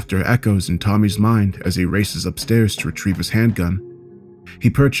 Evelyn's laughter echoes in Tommy's mind as he races upstairs to retrieve his handgun. He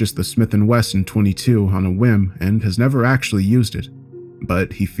purchased the Smith & Wesson 22 on a whim and has never actually used it,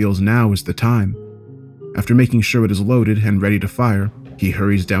 but he feels now is the time. After making sure it is loaded and ready to fire, he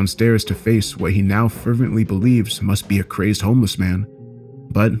hurries downstairs to face what he now fervently believes must be a crazed homeless man.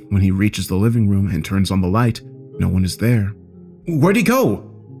 But when he reaches the living room and turns on the light, no one is there. "Where'd he go?"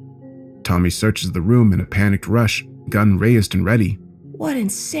 Tommy searches the room in a panicked rush, gun raised and ready. What in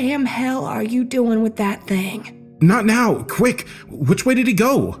Sam hell are you doing with that thing? "Not now! Quick! Which way did he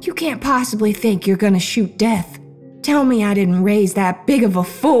go?" You can't possibly think you're gonna shoot Death. Tell me I didn't raise that big of a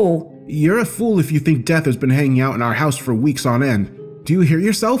fool. "You're a fool if you think Death has been hanging out in our house for weeks on end. Do you hear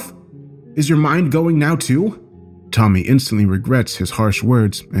yourself? Is your mind going now too?" Tommy instantly regrets his harsh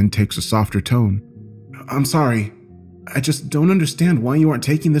words and takes a softer tone. "I'm sorry. I just don't understand why you aren't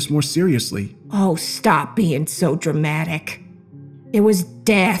taking this more seriously." Oh, stop being so dramatic. It was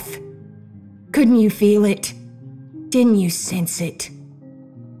Death. Couldn't you feel it? Didn't you sense it?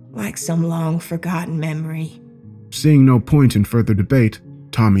 Like some long-forgotten memory. Seeing no point in further debate,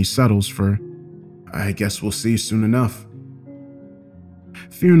 Tommy settles for, "I guess we'll see soon enough."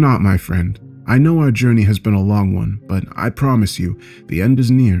 Fear not, my friend. I know our journey has been a long one, but I promise you, the end is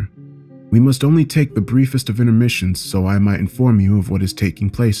near. We must only take the briefest of intermissions so I might inform you of what is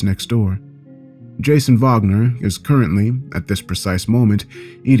taking place next door. Jason Wagner is currently, at this precise moment,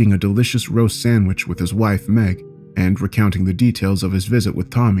 eating a delicious roast sandwich with his wife, Meg, and recounting the details of his visit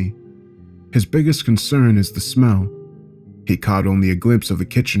with Tommy. His biggest concern is the smell. He caught only a glimpse of the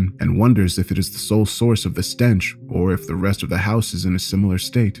kitchen and wonders if it is the sole source of the stench or if the rest of the house is in a similar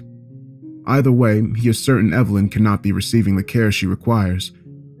state. Either way, he is certain Evelyn cannot be receiving the care she requires.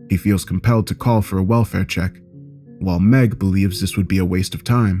 He feels compelled to call for a welfare check, while Meg believes this would be a waste of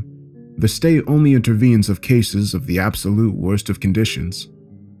time. The state only intervenes of cases of the absolute worst of conditions,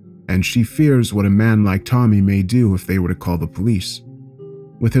 and she fears what a man like Tommy may do if they were to call the police.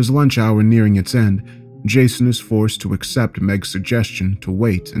 With his lunch hour nearing its end, Jason is forced to accept Meg's suggestion to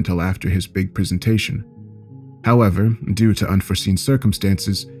wait until after his big presentation. However, due to unforeseen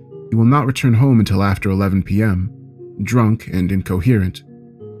circumstances, he will not return home until after 11 p.m., drunk and incoherent.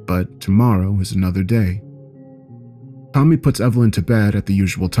 But tomorrow is another day. Tommy puts Evelyn to bed at the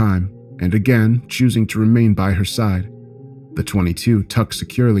usual time, and again choosing to remain by her side, the 22 tucked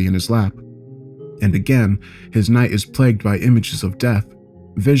securely in his lap. And again, his night is plagued by images of death,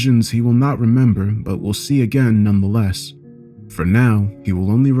 visions he will not remember but will see again nonetheless. For now, he will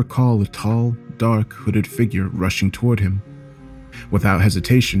only recall a tall, dark, hooded figure rushing toward him. Without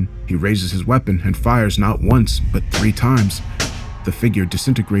hesitation, he raises his weapon and fires not once, but 3 times. The figure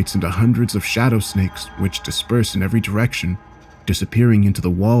disintegrates into hundreds of shadow snakes, which disperse in every direction, disappearing into the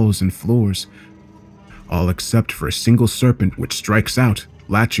walls and floors, all except for a single serpent which strikes out,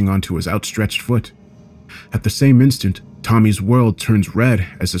 latching onto his outstretched foot. At the same instant, Tommy's world turns red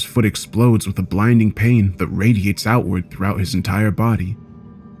as his foot explodes with a blinding pain that radiates outward throughout his entire body.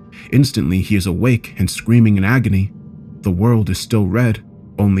 Instantly, he is awake and screaming in agony. The world is still red,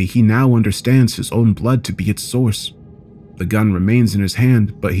 only he now understands his own blood to be its source. The gun remains in his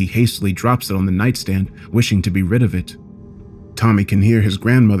hand, but he hastily drops it on the nightstand, wishing to be rid of it. Tommy can hear his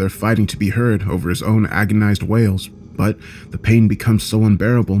grandmother fighting to be heard over his own agonized wails, but the pain becomes so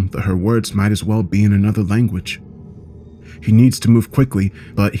unbearable that her words might as well be in another language. He needs to move quickly,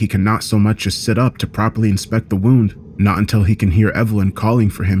 but he cannot so much as sit up to properly inspect the wound, not until he can hear Evelyn calling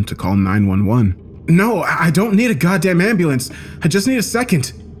for him to call 911. No, I don't need a goddamn ambulance. I just need a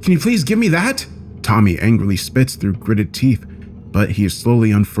second. Can you please give me that? Tommy angrily spits through gritted teeth, but he is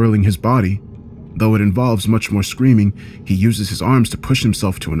slowly unfurling his body. Though it involves much more screaming, he uses his arms to push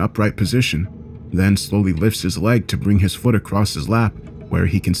himself to an upright position, then slowly lifts his leg to bring his foot across his lap, where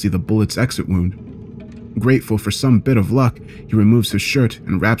he can see the bullet's exit wound. Grateful for some bit of luck, he removes his shirt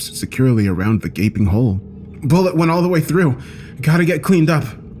and wraps it securely around the gaping hole. Bullet went all the way through. Gotta get cleaned up.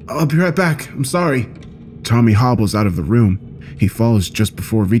 I'll be right back. I'm sorry. Tommy hobbles out of the room. He falls just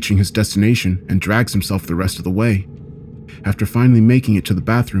before reaching his destination and drags himself the rest of the way. After finally making it to the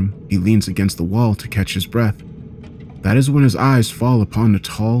bathroom, he leans against the wall to catch his breath. That is when his eyes fall upon a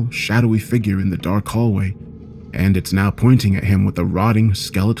tall, shadowy figure in the dark hallway, and it's now pointing at him with a rotting,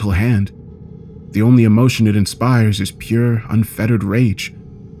 skeletal hand. The only emotion it inspires is pure, unfettered rage.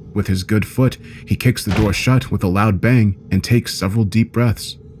 With his good foot, he kicks the door shut with a loud bang and takes several deep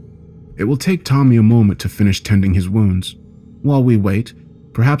breaths. It will take Tommy a moment to finish tending his wounds. While we wait,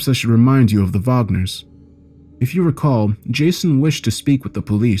 perhaps I should remind you of the Wagners. If you recall, Jason wished to speak with the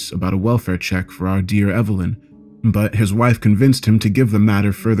police about a welfare check for our dear Evelyn, but his wife convinced him to give the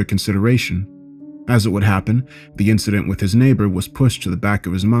matter further consideration. As it would happen, the incident with his neighbor was pushed to the back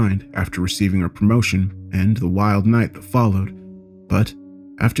of his mind after receiving a promotion and the wild night that followed. But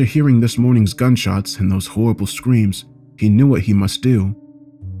after hearing this morning's gunshots and those horrible screams, he knew what he must do.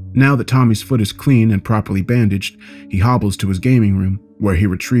 Now that Tommy's foot is clean and properly bandaged, he hobbles to his gaming room, where he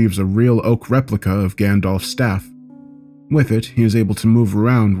retrieves a real oak replica of Gandalf's staff. With it, he is able to move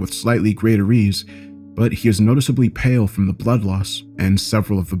around with slightly greater ease, but he is noticeably pale from the blood loss, and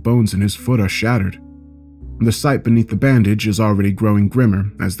several of the bones in his foot are shattered. The sight beneath the bandage is already growing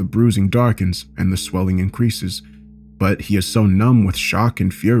grimmer as the bruising darkens and the swelling increases, but he is so numb with shock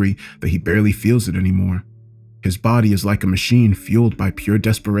and fury that he barely feels it anymore. His body is like a machine fueled by pure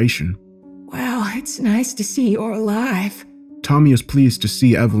desperation. Well, it's nice to see you're alive. Tommy is pleased to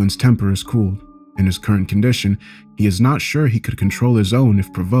see Evelyn's temper has cooled. In his current condition, he is not sure he could control his own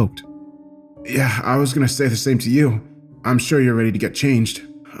if provoked. Yeah, I was gonna say the same to you. I'm sure you're ready to get changed.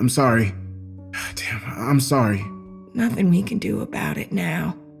 I'm sorry. Damn, I'm sorry. Nothing we can do about it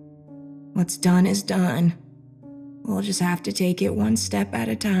now. What's done is done. We'll just have to take it one step at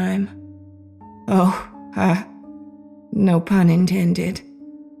a time. Oh, no pun intended.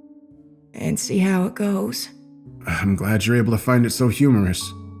 And see how it goes. I'm glad you're able to find it so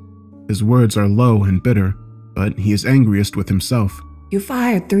humorous. His words are low and bitter, but he is angriest with himself. You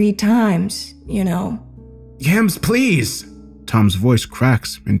fired 3 times, you know. Yams, please! Tom's voice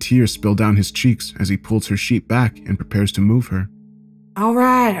cracks and tears spill down his cheeks as he pulls her sheet back and prepares to move her. All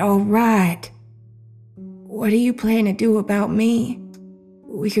right. What do you plan to do about me?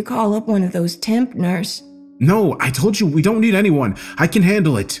 We could call up one of those temp nurses. No, I told you we don't need anyone. I can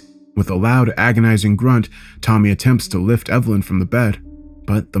handle it. With a loud, agonizing grunt, Tommy attempts to lift Evelyn from the bed.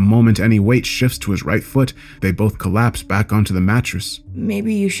 But the moment any weight shifts to his right foot, they both collapse back onto the mattress.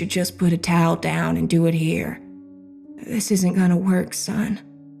 Maybe you should just put a towel down and do it here. This isn't gonna work, son.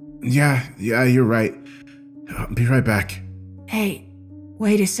 Yeah, you're right. I'll be right back. Hey,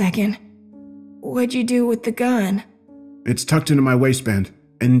 wait a second. What'd you do with the gun? It's tucked into my waistband,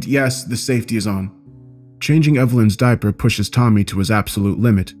 and yes, the safety is on. Changing Evelyn's diaper pushes Tommy to his absolute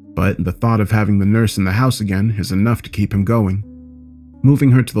limit, but the thought of having the nurse in the house again is enough to keep him going.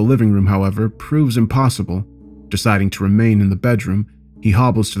 Moving her to the living room, however, proves impossible. Deciding to remain in the bedroom, he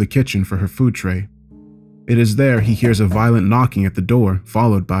hobbles to the kitchen for her food tray. It is there he hears a violent knocking at the door,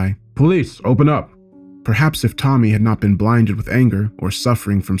 followed by, "Police, open up!" Perhaps if Tommy had not been blinded with anger or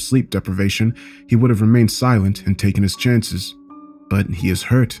suffering from sleep deprivation, he would have remained silent and taken his chances. But he is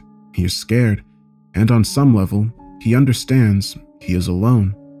hurt, he is scared, and on some level, he understands he is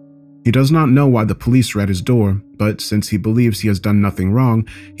alone. He does not know why the police are at his door, but since he believes he has done nothing wrong,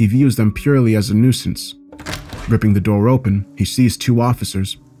 he views them purely as a nuisance. Ripping the door open, he sees 2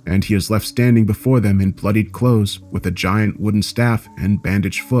 officers, and he is left standing before them in bloodied clothes with a giant wooden staff and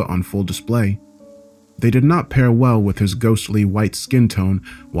bandaged foot on full display. They did not pair well with his ghostly white skin tone,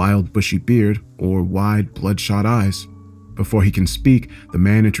 wild bushy beard, or wide bloodshot eyes. Before he can speak, the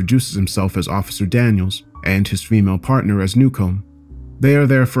man introduces himself as Officer Daniels and his female partner as Newcomb. They are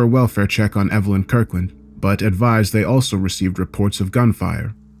there for a welfare check on Evelyn Kirkland, but advise they also received reports of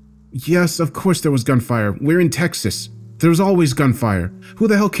gunfire. Yes, of course there was gunfire. We're in Texas. There's always gunfire. Who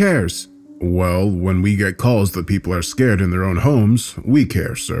the hell cares? Well, when we get calls that people are scared in their own homes, we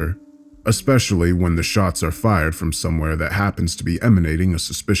care, sir. Especially when the shots are fired from somewhere that happens to be emanating a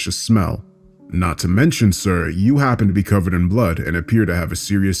suspicious smell. Not to mention, sir, you happen to be covered in blood and appear to have a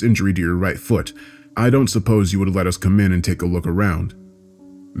serious injury to your right foot. I don't suppose you would let us come in and take a look around.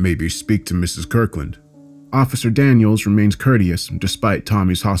 Maybe speak to Mrs. Kirkland. Officer Daniels remains courteous despite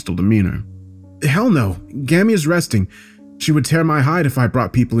Tommy's hostile demeanor. Hell no. Gammy is resting. She would tear my hide if I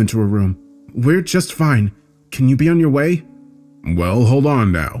brought people into her room. We're just fine. Can you be on your way? Well, hold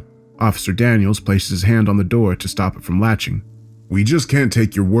on now. Officer Daniels places his hand on the door to stop it from latching. We just can't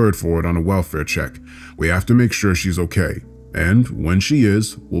take your word for it on a welfare check. We have to make sure she's okay. And when she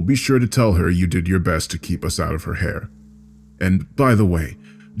is, we'll be sure to tell her you did your best to keep us out of her hair. And by the way,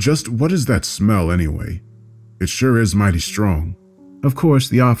 just what is that smell anyway? It sure is mighty strong. Of course,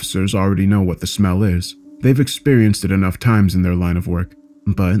 the officers already know what the smell is. They've experienced it enough times in their line of work,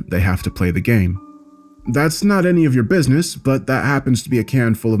 but they have to play the game. That's not any of your business, but that happens to be a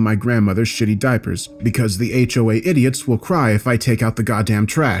can full of my grandmother's shitty diapers, because the HOA idiots will cry if I take out the goddamn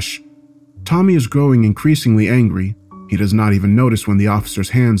trash. Tommy is growing increasingly angry. He does not even notice when the officer's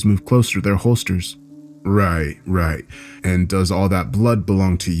hands move closer to their holsters. Right. And does all that blood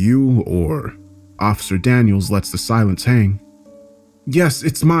belong to you, or? Officer Daniels lets the silence hang. Yes,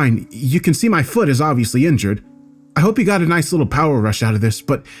 it's mine. You can see my foot is obviously injured. I hope you got a nice little power rush out of this,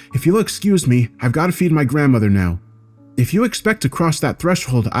 but if you'll excuse me, I've got to feed my grandmother now. If you expect to cross that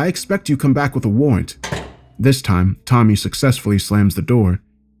threshold, I expect you come back with a warrant. This time, Tommy successfully slams the door.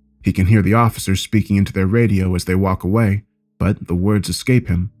 He can hear the officers speaking into their radio as they walk away, but the words escape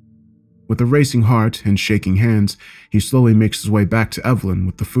him. With a racing heart and shaking hands, he slowly makes his way back to Evelyn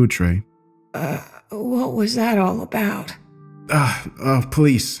with the food tray. What was that all about?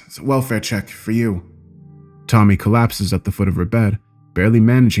 Police. It's a welfare check for you. Tommy collapses at the foot of her bed, barely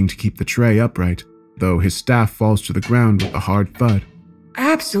managing to keep the tray upright, though his staff falls to the ground with a hard thud.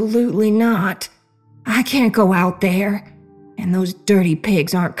 Absolutely not. I can't go out there, and those dirty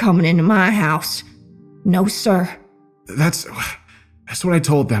pigs aren't coming into my house. No, sir. That's what I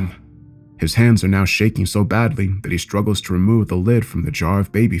told them. His hands are now shaking so badly that he struggles to remove the lid from the jar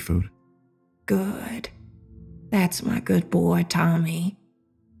of baby food. Good. That's my good boy, Tommy.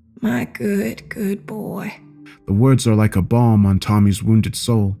 My good boy. The words are like a balm on Tommy's wounded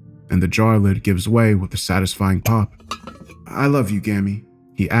soul, and the jar lid gives way with a satisfying pop. I love you, Gammy,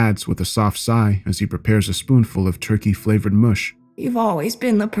 he adds with a soft sigh as he prepares a spoonful of turkey-flavored mush. You've always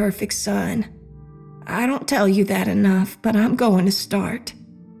been the perfect son. I don't tell you that enough, but I'm going to start.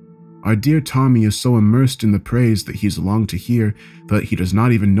 Our dear Tommy is so immersed in the praise that he's longed to hear that he does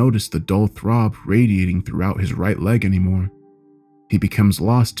not even notice the dull throb radiating throughout his right leg anymore. He becomes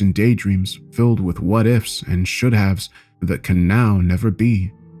lost in daydreams filled with what-ifs and should-haves that can now never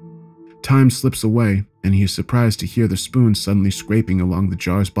be. Time slips away, and he is surprised to hear the spoon suddenly scraping along the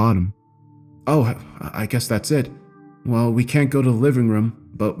jar's bottom. Oh, I guess that's it. Well, we can't go to the living room,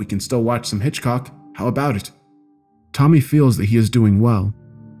 but we can still watch some Hitchcock. How about it? Tommy feels that he is doing well.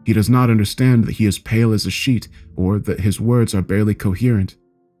 He does not understand that he is pale as a sheet or that his words are barely coherent.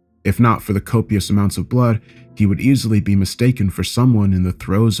 If not for the copious amounts of blood, he would easily be mistaken for someone in the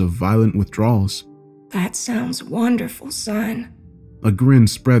throes of violent withdrawals. That sounds wonderful, son. A grin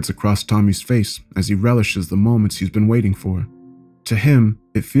spreads across Tommy's face as he relishes the moments he's been waiting for. To him,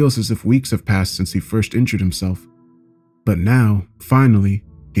 it feels as if weeks have passed since he first injured himself. But now, finally,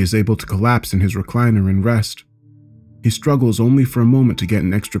 he is able to collapse in his recliner and rest. He struggles only for a moment to get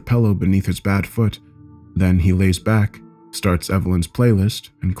an extra pillow beneath his bad foot. Then he lays back, starts Evelyn's playlist,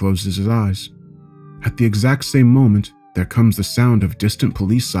 and closes his eyes. At the exact same moment, there comes the sound of distant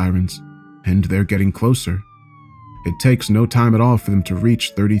police sirens, and they're getting closer. It takes no time at all for them to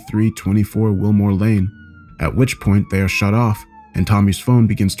reach 3324 Wilmore Lane, at which point they are shut off, and Tommy's phone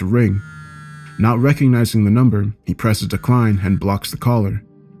begins to ring. Not recognizing the number, he presses decline and blocks the caller.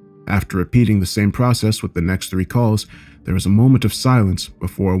 After repeating the same process with the next 3 calls, there is a moment of silence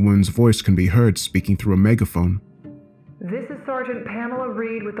before a woman's voice can be heard speaking through a megaphone. This is Sergeant Pamela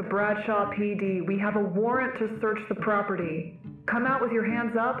Reed with the Bradshaw PD. We have a warrant to search the property. Come out with your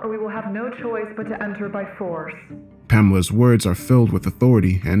hands up or we will have no choice but to enter by force. Pamela's words are filled with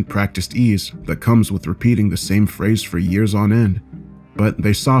authority and practiced ease that comes with repeating the same phrase for years on end. But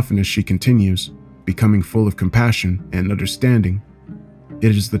they soften as she continues, becoming full of compassion and understanding.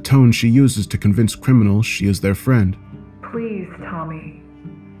 It is the tone she uses to convince criminals she is their friend. Please, Tommy.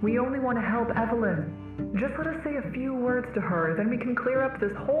 We only want to help Evelyn. Just let us say a few words to her, then we can clear up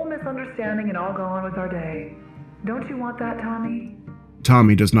this whole misunderstanding and all go on with our day. Don't you want that, Tommy?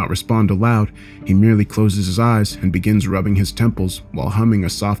 Tommy does not respond aloud. He merely closes his eyes and begins rubbing his temples while humming a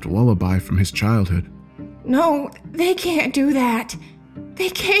soft lullaby from his childhood. No, they can't do that. They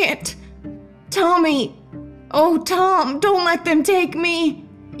can't. Tommy! Oh, Tom, don't let them take me.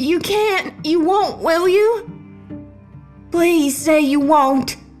 You can't. You won't, will you? Please say you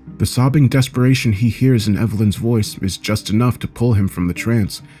won't. The sobbing desperation he hears in Evelyn's voice is just enough to pull him from the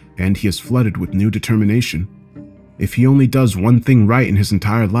trance, and he is flooded with new determination. If he only does one thing right in his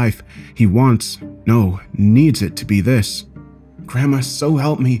entire life, he needs it to be this. Grandma, so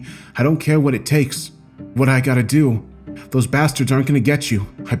help me. I don't care what it takes. What I gotta do. Those bastards aren't gonna get you.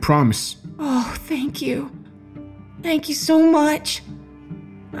 I promise. Oh, thank you. Thank you so much.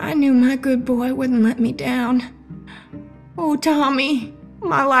 I knew my good boy wouldn't let me down. Oh, Tommy,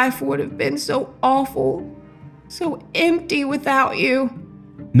 my life would have been so awful, so empty without you.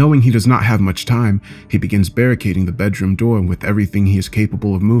 Knowing he does not have much time, he begins barricading the bedroom door with everything he is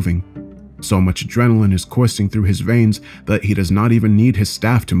capable of moving. So much adrenaline is coursing through his veins that he does not even need his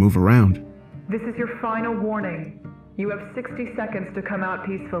staff to move around. This is your final warning. You have 60 seconds to come out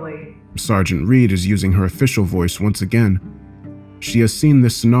peacefully. Sergeant Reed is using her official voice once again. She has seen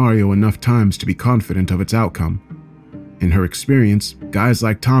this scenario enough times to be confident of its outcome. In her experience, guys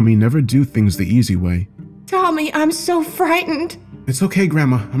like Tommy never do things the easy way. Tommy, I'm so frightened. It's okay,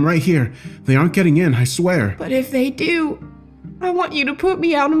 Grandma. I'm right here. They aren't getting in, I swear. But if they do, I want you to put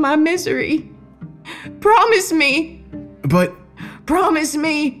me out of my misery. Promise me. But... Promise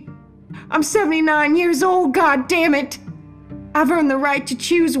me. I'm 79 years old, God damn it. I've earned the right to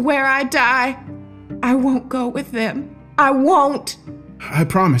choose where I die. I won't go with them. I won't. I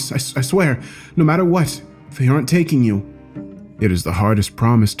promise. I swear. No matter what, they aren't taking you. It is the hardest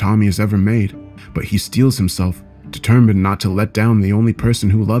promise Tommy has ever made, but he steels himself, determined not to let down the only person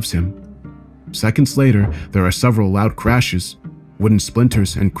who loves him. Seconds later, there are several loud crashes, wooden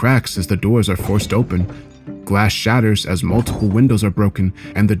splinters and cracks as the doors are forced open. Glass shatters as multiple windows are broken,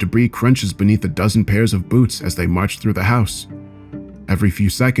 and the debris crunches beneath a dozen pairs of boots as they march through the house. Every few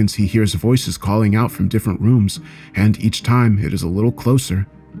seconds, he hears voices calling out from different rooms, and each time it is a little closer,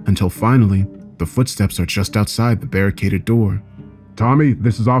 until finally, the footsteps are just outside the barricaded door. Tommy,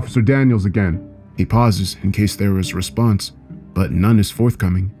 this is Officer Daniels again. He pauses in case there is a response, but none is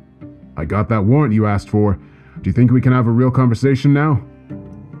forthcoming. I got that warrant you asked for. Do you think we can have a real conversation now?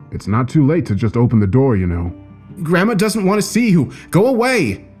 It's not too late to just open the door, you know. Grandma doesn't want to see you. Go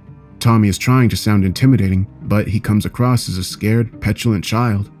away. Tommy is trying to sound intimidating, but he comes across as a scared, petulant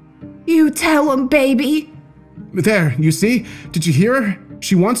child. You tell him, baby. There, you see? Did you hear her?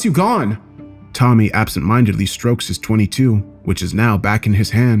 She wants you gone. Tommy absent-mindedly strokes his .22, which is now back in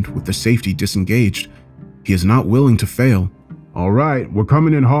his hand with the safety disengaged. He is not willing to fail. All right, we're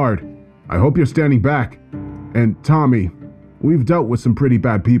coming in hard. I hope you're standing back. And Tommy, we've dealt with some pretty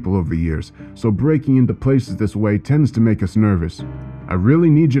bad people over the years, so breaking into places this way tends to make us nervous. I really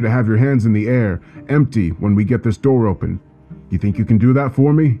need you to have your hands in the air, empty, when we get this door open. You think you can do that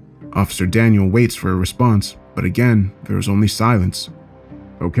for me? Officer Daniel waits for a response, but again, there is only silence.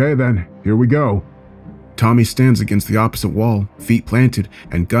 Okay then, here we go. Tommy stands against the opposite wall, feet planted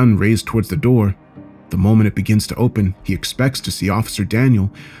and gun raised towards the door. The moment it begins to open, he expects to see Officer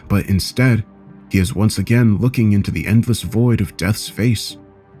Daniel, but instead, he is once again looking into the endless void of death's face.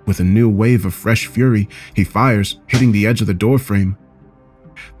 With a new wave of fresh fury, he fires, hitting the edge of the doorframe.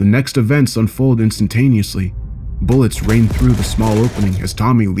 The next events unfold instantaneously. Bullets rain through the small opening as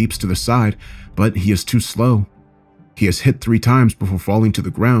Tommy leaps to the side, but he is too slow. He is hit 3 times before falling to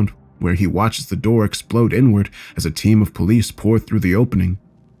the ground, where he watches the door explode inward as a team of police pour through the opening.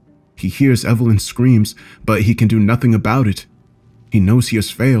 He hears Evelyn's screams, but he can do nothing about it. He knows he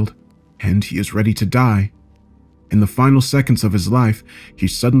has failed, and he is ready to die. In the final seconds of his life, he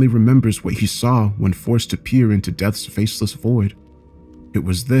suddenly remembers what he saw when forced to peer into death's faceless void. It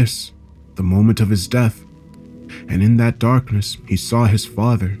was this, the moment of his death. And in that darkness, he saw his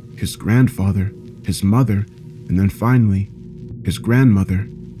father, his grandfather, his mother, and then finally, his grandmother.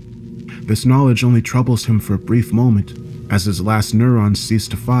 This knowledge only troubles him for a brief moment. As his last neurons cease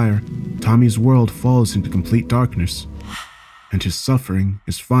to fire, Tommy's world falls into complete darkness, and his suffering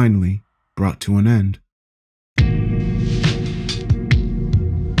is finally brought to an end.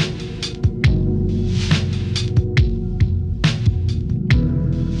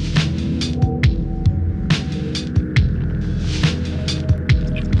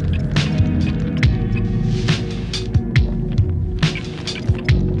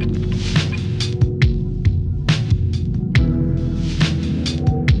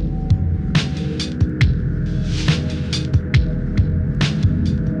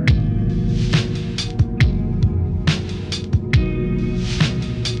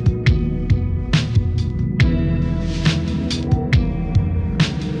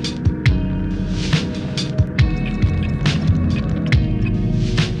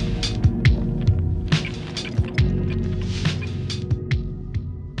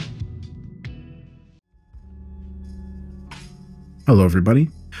 Hello everybody.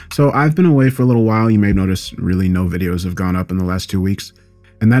 So I've been away for a little while. You may notice really no videos have gone up in the last 2 weeks.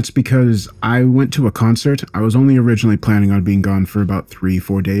 And that's because I went to a concert. I was only originally planning on being gone for about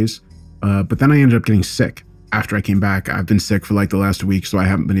 3-4 days. But then I ended up getting sick. After I came back, I've been sick for like the last week, so I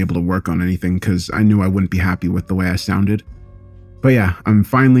haven't been able to work on anything because I knew I wouldn't be happy with the way I sounded. But yeah, I'm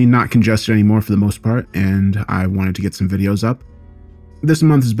finally not congested anymore for the most part, and I wanted to get some videos up. This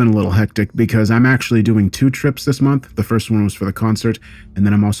month has been a little hectic because I'm actually doing 2 trips this month. The first one was for the concert, and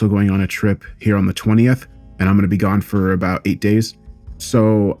then I'm also going on a trip here on the 20th, and I'm going to be gone for about 8 days.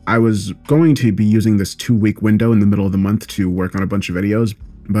 So I was going to be using this 2-week window in the middle of the month to work on a bunch of videos,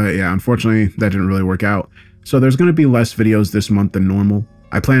 but yeah, unfortunately that didn't really work out. So there's going to be less videos this month than normal.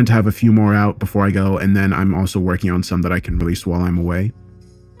 I plan to have a few more out before I go, and then I'm also working on some that I can release while I'm away.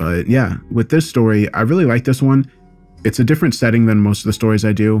 But yeah, with this story, I really like this one. It's a different setting than most of the stories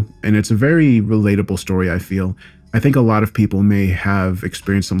I do, and it's a very relatable story, I feel. I think a lot of people may have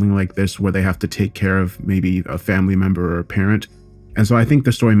experienced something like this where they have to take care of maybe a family member or a parent, and so I think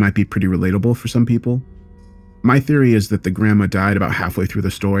the story might be pretty relatable for some people. My theory is that the grandma died about halfway through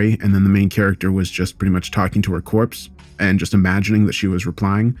the story, and then the main character was just pretty much talking to her corpse and just imagining that she was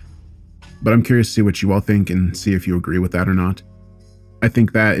replying. But I'm curious to see what you all think and see if you agree with that or not. I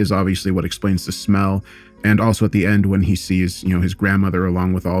think that is obviously what explains the smell, and also at the end when he sees, his grandmother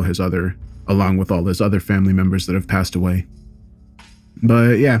along with all his other family members that have passed away.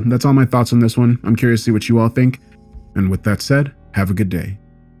 But yeah, that's all my thoughts on this one. I'm curious to see what you all think. And with that said, have a good day.